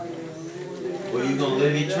Lord, or you're going to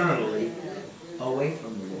live eternally away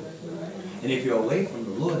from the Lord. And if you're away from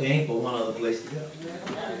the Lord, there ain't but one other place to go.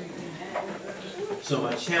 So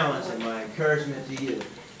my challenge and my encouragement to you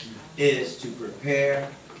is to prepare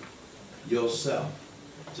yourself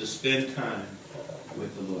to spend time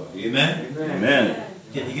with the Lord. Amen? Amen.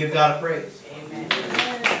 Can you give God a praise? Amen.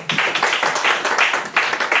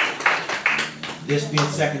 This being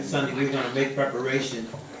second Sunday, we're going to make preparation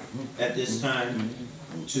at this time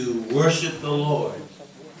to worship the Lord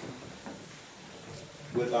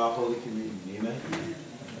with our Holy Communion. Amen?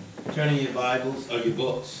 Turning your Bibles or your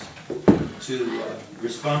books to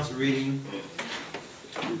responsive reading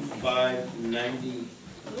 590.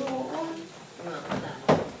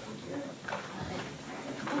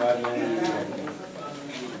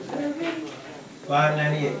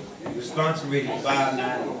 598. Responsive reading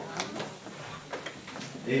 598.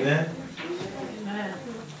 Amen? Amen.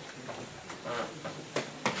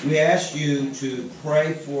 We ask you to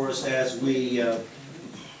pray for us as we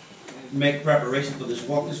make preparation for this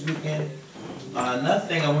walk this weekend. Another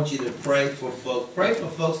thing I want you to pray for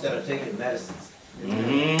folks that are taking medicines.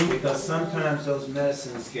 Because sometimes those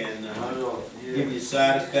medicines can give you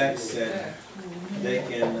side effects, and they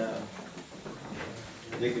can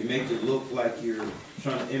make it look like you're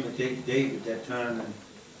trying to imitate David that time, and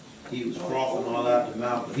he was frothing all out the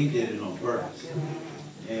mouth, but he did it on purpose.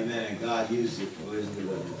 Amen. And God used it for his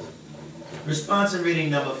deliverance. Responsive reading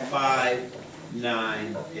number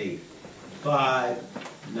 598.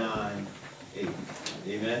 598.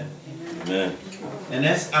 Amen. Amen. And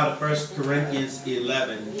that's out of 1 Corinthians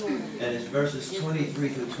 11, and it's verses 23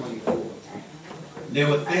 through 24. There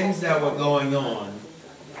were things that were going on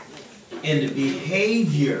in the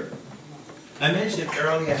behavior. I mentioned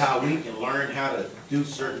earlier how we can learn how to do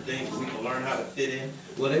certain things. We can learn how to fit in.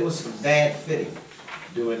 Well, there was some bad fitting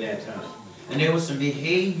during that time. And there was some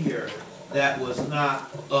behavior that was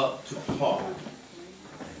not up to par.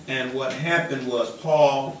 And what happened was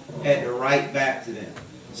Paul had to write back to them.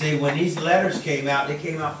 See, when these letters came out, they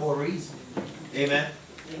came out for a reason. Amen?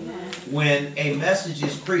 Amen. When a message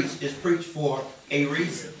is preached, it's preached for a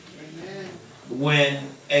reason. Amen. When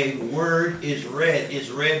a word is read, it's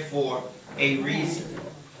read for a reason.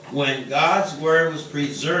 When God's word was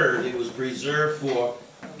preserved, it was preserved for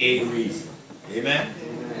a reason. Amen?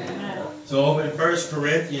 Amen. So over in 1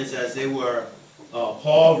 Corinthians, as they were,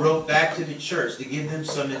 Paul wrote back to the church to give them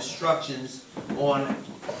some instructions on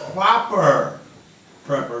proper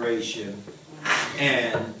preparation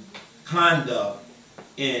and conduct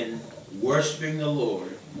in worshiping the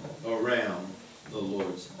Lord around the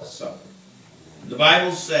Lord's Supper. The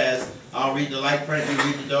Bible says, I'll read the light print, you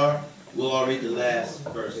read the dark. We'll all read the last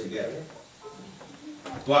verse together.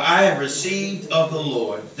 For I have received of the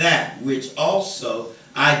Lord that which also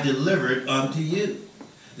I delivered unto you,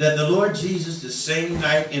 that the Lord Jesus, the same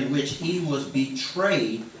night in which he was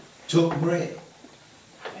betrayed, took bread.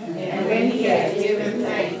 And when he had given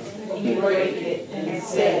thanks, he broke it and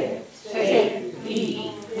said, Take,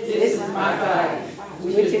 eat, this is my body,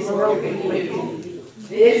 which is broken for you.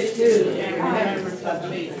 This do in remembrance of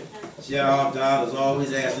me. See how God is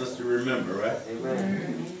always asking us to remember, right?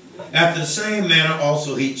 Amen. After the same manner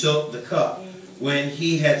also he took the cup when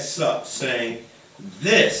he had supped, saying,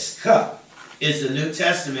 This cup is the New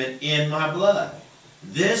Testament in my blood.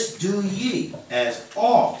 This do ye as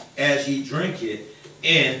oft as ye drink it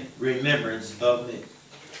in remembrance of me.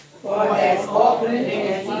 For as often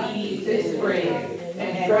as ye eat this bread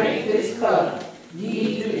and drink this cup,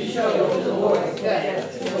 ye do show the Lord's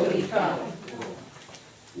death till he come.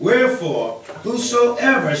 Wherefore,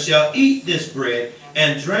 whosoever shall eat this bread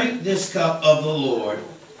and drink this cup of the Lord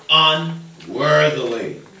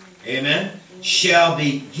unworthily, amen, shall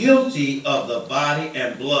be guilty of the body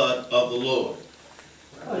and blood of the Lord.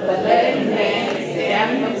 But let a man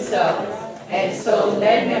examine himself, and so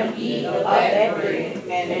let him eat of that bread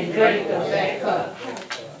and drink of that cup.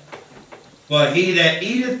 But he that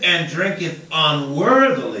eateth and drinketh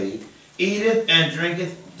unworthily eateth and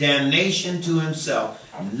drinketh damnation to himself,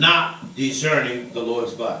 not discerning the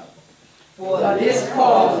Lord's body. For this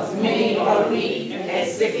cause many are weak and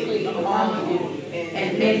sickly among you,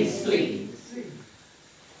 and many sleep.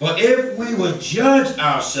 But if we would judge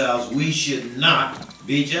ourselves, we should not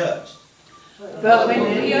be judged. But when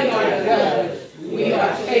we are judged, we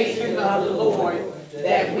are chastened of the Lord,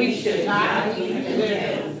 that we should not be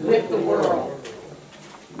condemned with the world.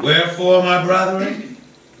 Wherefore, my brethren,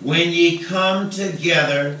 when ye come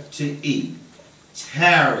together to eat,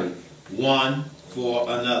 tarry one for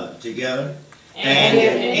another. Together. And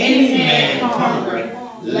if any man hungry,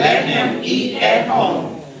 let him eat at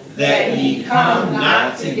home, that ye come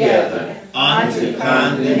not together unto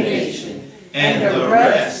condemnation. And the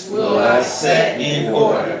rest will I set in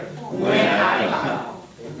order when I come.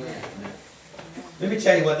 Let me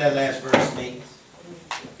tell you what that last verse means.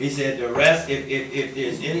 He said the rest, if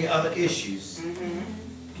there's any other issues,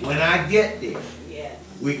 when I get there,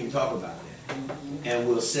 we can talk about that. And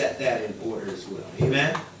we'll set that in order as well.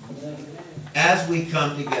 Amen? As we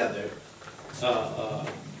come together,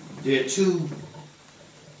 there are two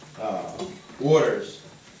orders,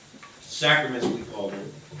 sacraments we call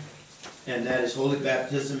them, and that is Holy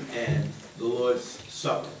Baptism and the Lord's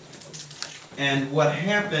Supper. And what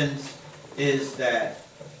happens is that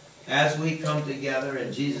as we come together,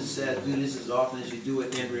 and Jesus said, do this as often as you do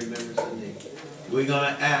it in remembrance of me, we're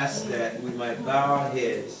going to ask that we might bow our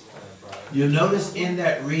heads. You'll notice in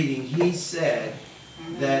that reading, he said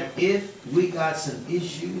that if we got some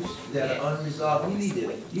issues that are unresolved,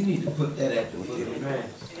 you need to put that at the foot of the cross.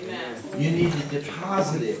 You need to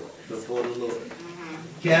deposit it before the Lord.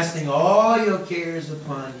 Casting all your cares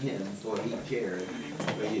upon him, for he cares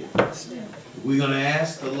for you. We're going to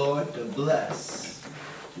ask the Lord to bless.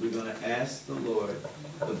 We're going to ask the Lord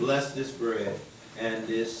to bless this bread and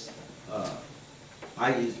this,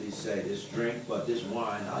 I usually say this drink, but this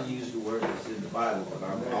wine, I'll use the word that's in the Bible, but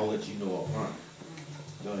I'll let you know up front.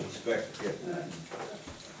 Don't expect to get that.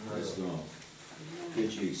 It's going to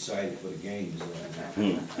get you excited for the games right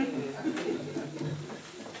now.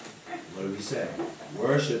 What do we say?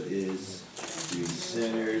 Worship is to be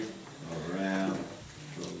centered around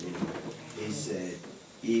the Lord. He said,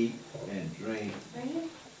 eat and drink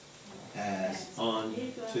as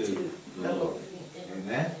unto the Lord.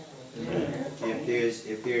 Amen?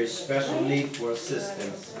 If there's special need for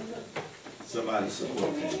assistance, somebody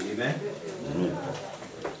support that. Amen?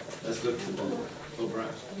 Let's look to the Lord.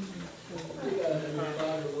 O'Brien.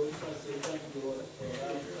 Thank you, Lord.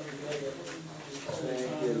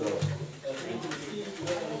 Thank you,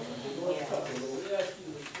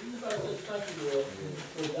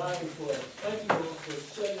 Lord.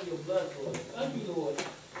 blessed, Lord. Thank you, Lord,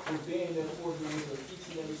 for being there for me with each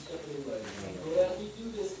and every step of the way. Lord, as we do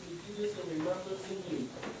this in remembrance of you,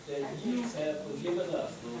 that you have forgiven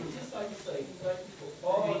us. Lord, just like you say, thank you for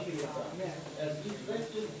all of your time. As we drink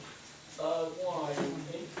this wine and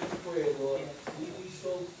take this bread, Lord, we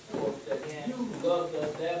show forth that you loved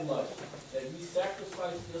us that much, that you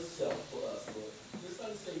sacrificed yourself for us, Lord. Just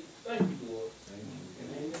like to say, thank you, Lord.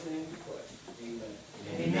 In the name of Christ. Amen.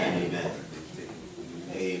 Amen.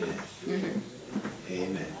 Amen.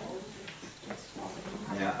 Amen.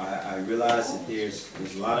 Now, I realize that there's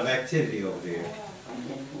a lot of activity over there,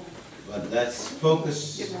 but let's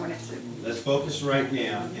focus right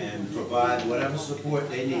now and provide whatever support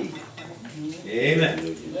they need.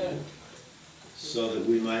 Amen. So that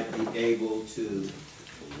we might be able to,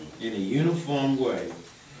 in a uniform way,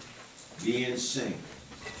 be in sync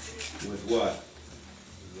with what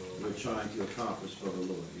we're trying to accomplish for the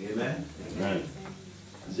Lord. Amen? Amen.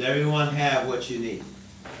 Does everyone have what you need?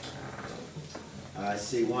 I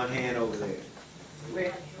see one hand over there.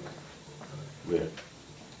 Where? Where?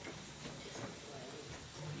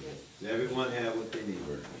 Does everyone have what they need?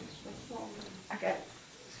 I got it.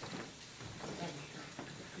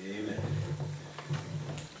 Amen.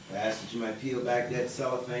 I ask that you might peel back that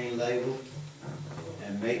cellophane label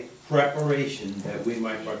and make preparation that we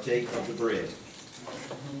might partake of the bread.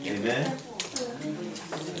 Amen?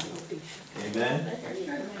 Amen?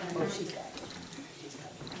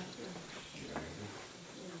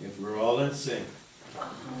 If we're all in sync,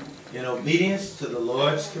 in obedience to the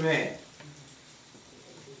Lord's command,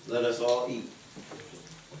 let us all eat.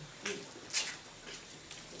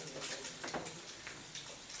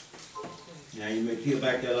 Now you may peel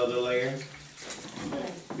back that other layer.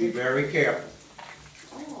 Be very careful.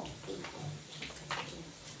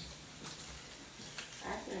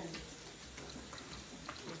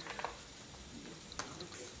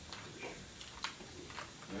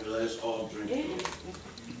 And let us all drink.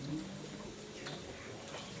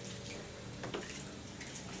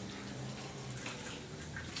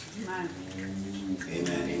 Amen,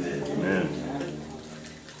 amen. Amen.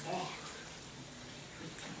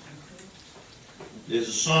 There's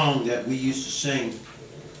a song that we used to sing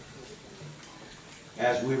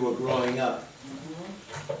as we were growing up.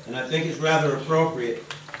 And I think it's rather appropriate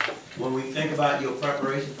when we think about your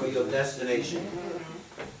preparation for your destination.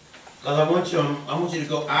 Because I want you to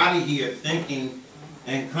go out of here thinking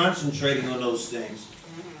and concentrating on those things.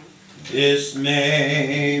 This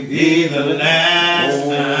may be the last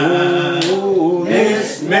time.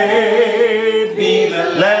 This may be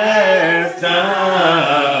the last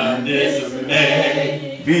time. This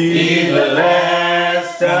may Be the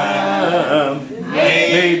last time.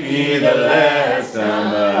 Maybe the last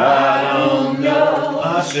time. I don't know.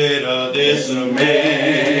 I said, this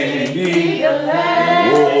may Maybe.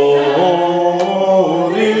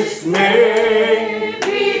 Oh, this may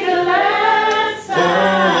Be the last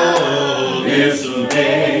time. This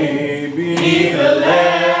may be the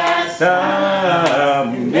last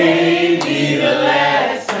time. Maybe the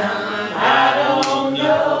last time. I don't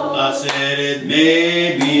know. I said it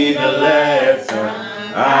May be the last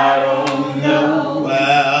time. I don't know.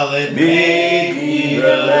 well, it May be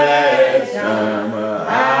the last time.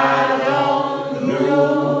 I don't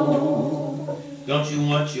know. Don't you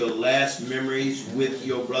want your last memories with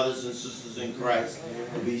your brothers and sisters in Christ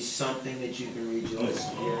to be something that you can rejoice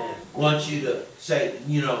in? Want you to say,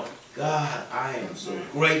 you know, God, I am so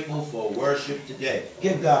grateful for worship today.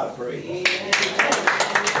 Give God a praise.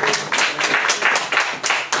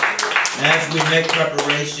 As we make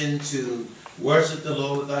preparation to worship the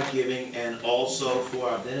Lord with our giving and also for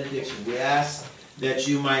our benediction, we ask that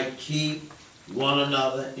you might keep one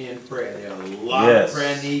another in prayer. There are a lot of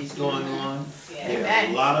prayer needs going on. There are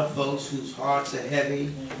a lot of folks whose hearts are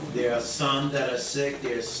heavy. There are some that are sick.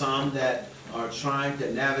 There are some that are trying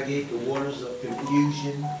to navigate the waters of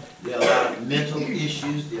confusion. There are a lot of mental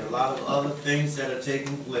issues. There are a lot of other things that are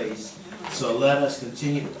taking place. So let us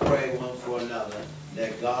continue to pray one for another,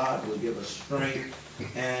 that God will give us strength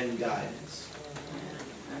and guidance.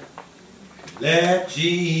 Let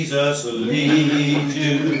Jesus lead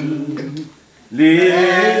you.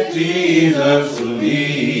 Let Jesus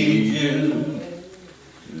lead you.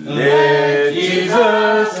 Let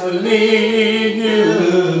Jesus lead you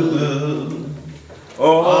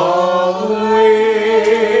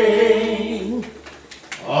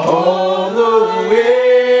all the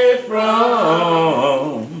way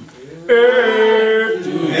from earth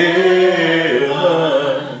to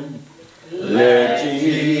heaven. Let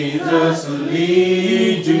Jesus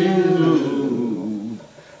lead you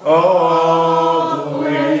all the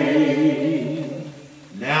way.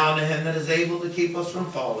 Now to him that is able to keep us from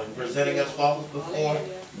falling, presenting us faultless before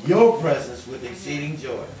your presence with exceeding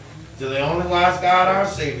joy. To the only wise God, our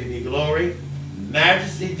Savior, be glory,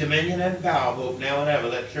 majesty, dominion, and power, both now and ever.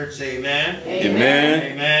 Let church say amen.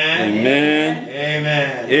 Amen. Amen. Amen.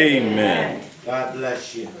 Amen. Amen. God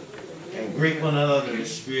bless you. And greet one another in the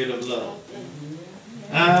spirit of love.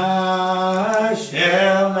 I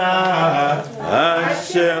shall not I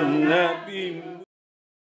shall not be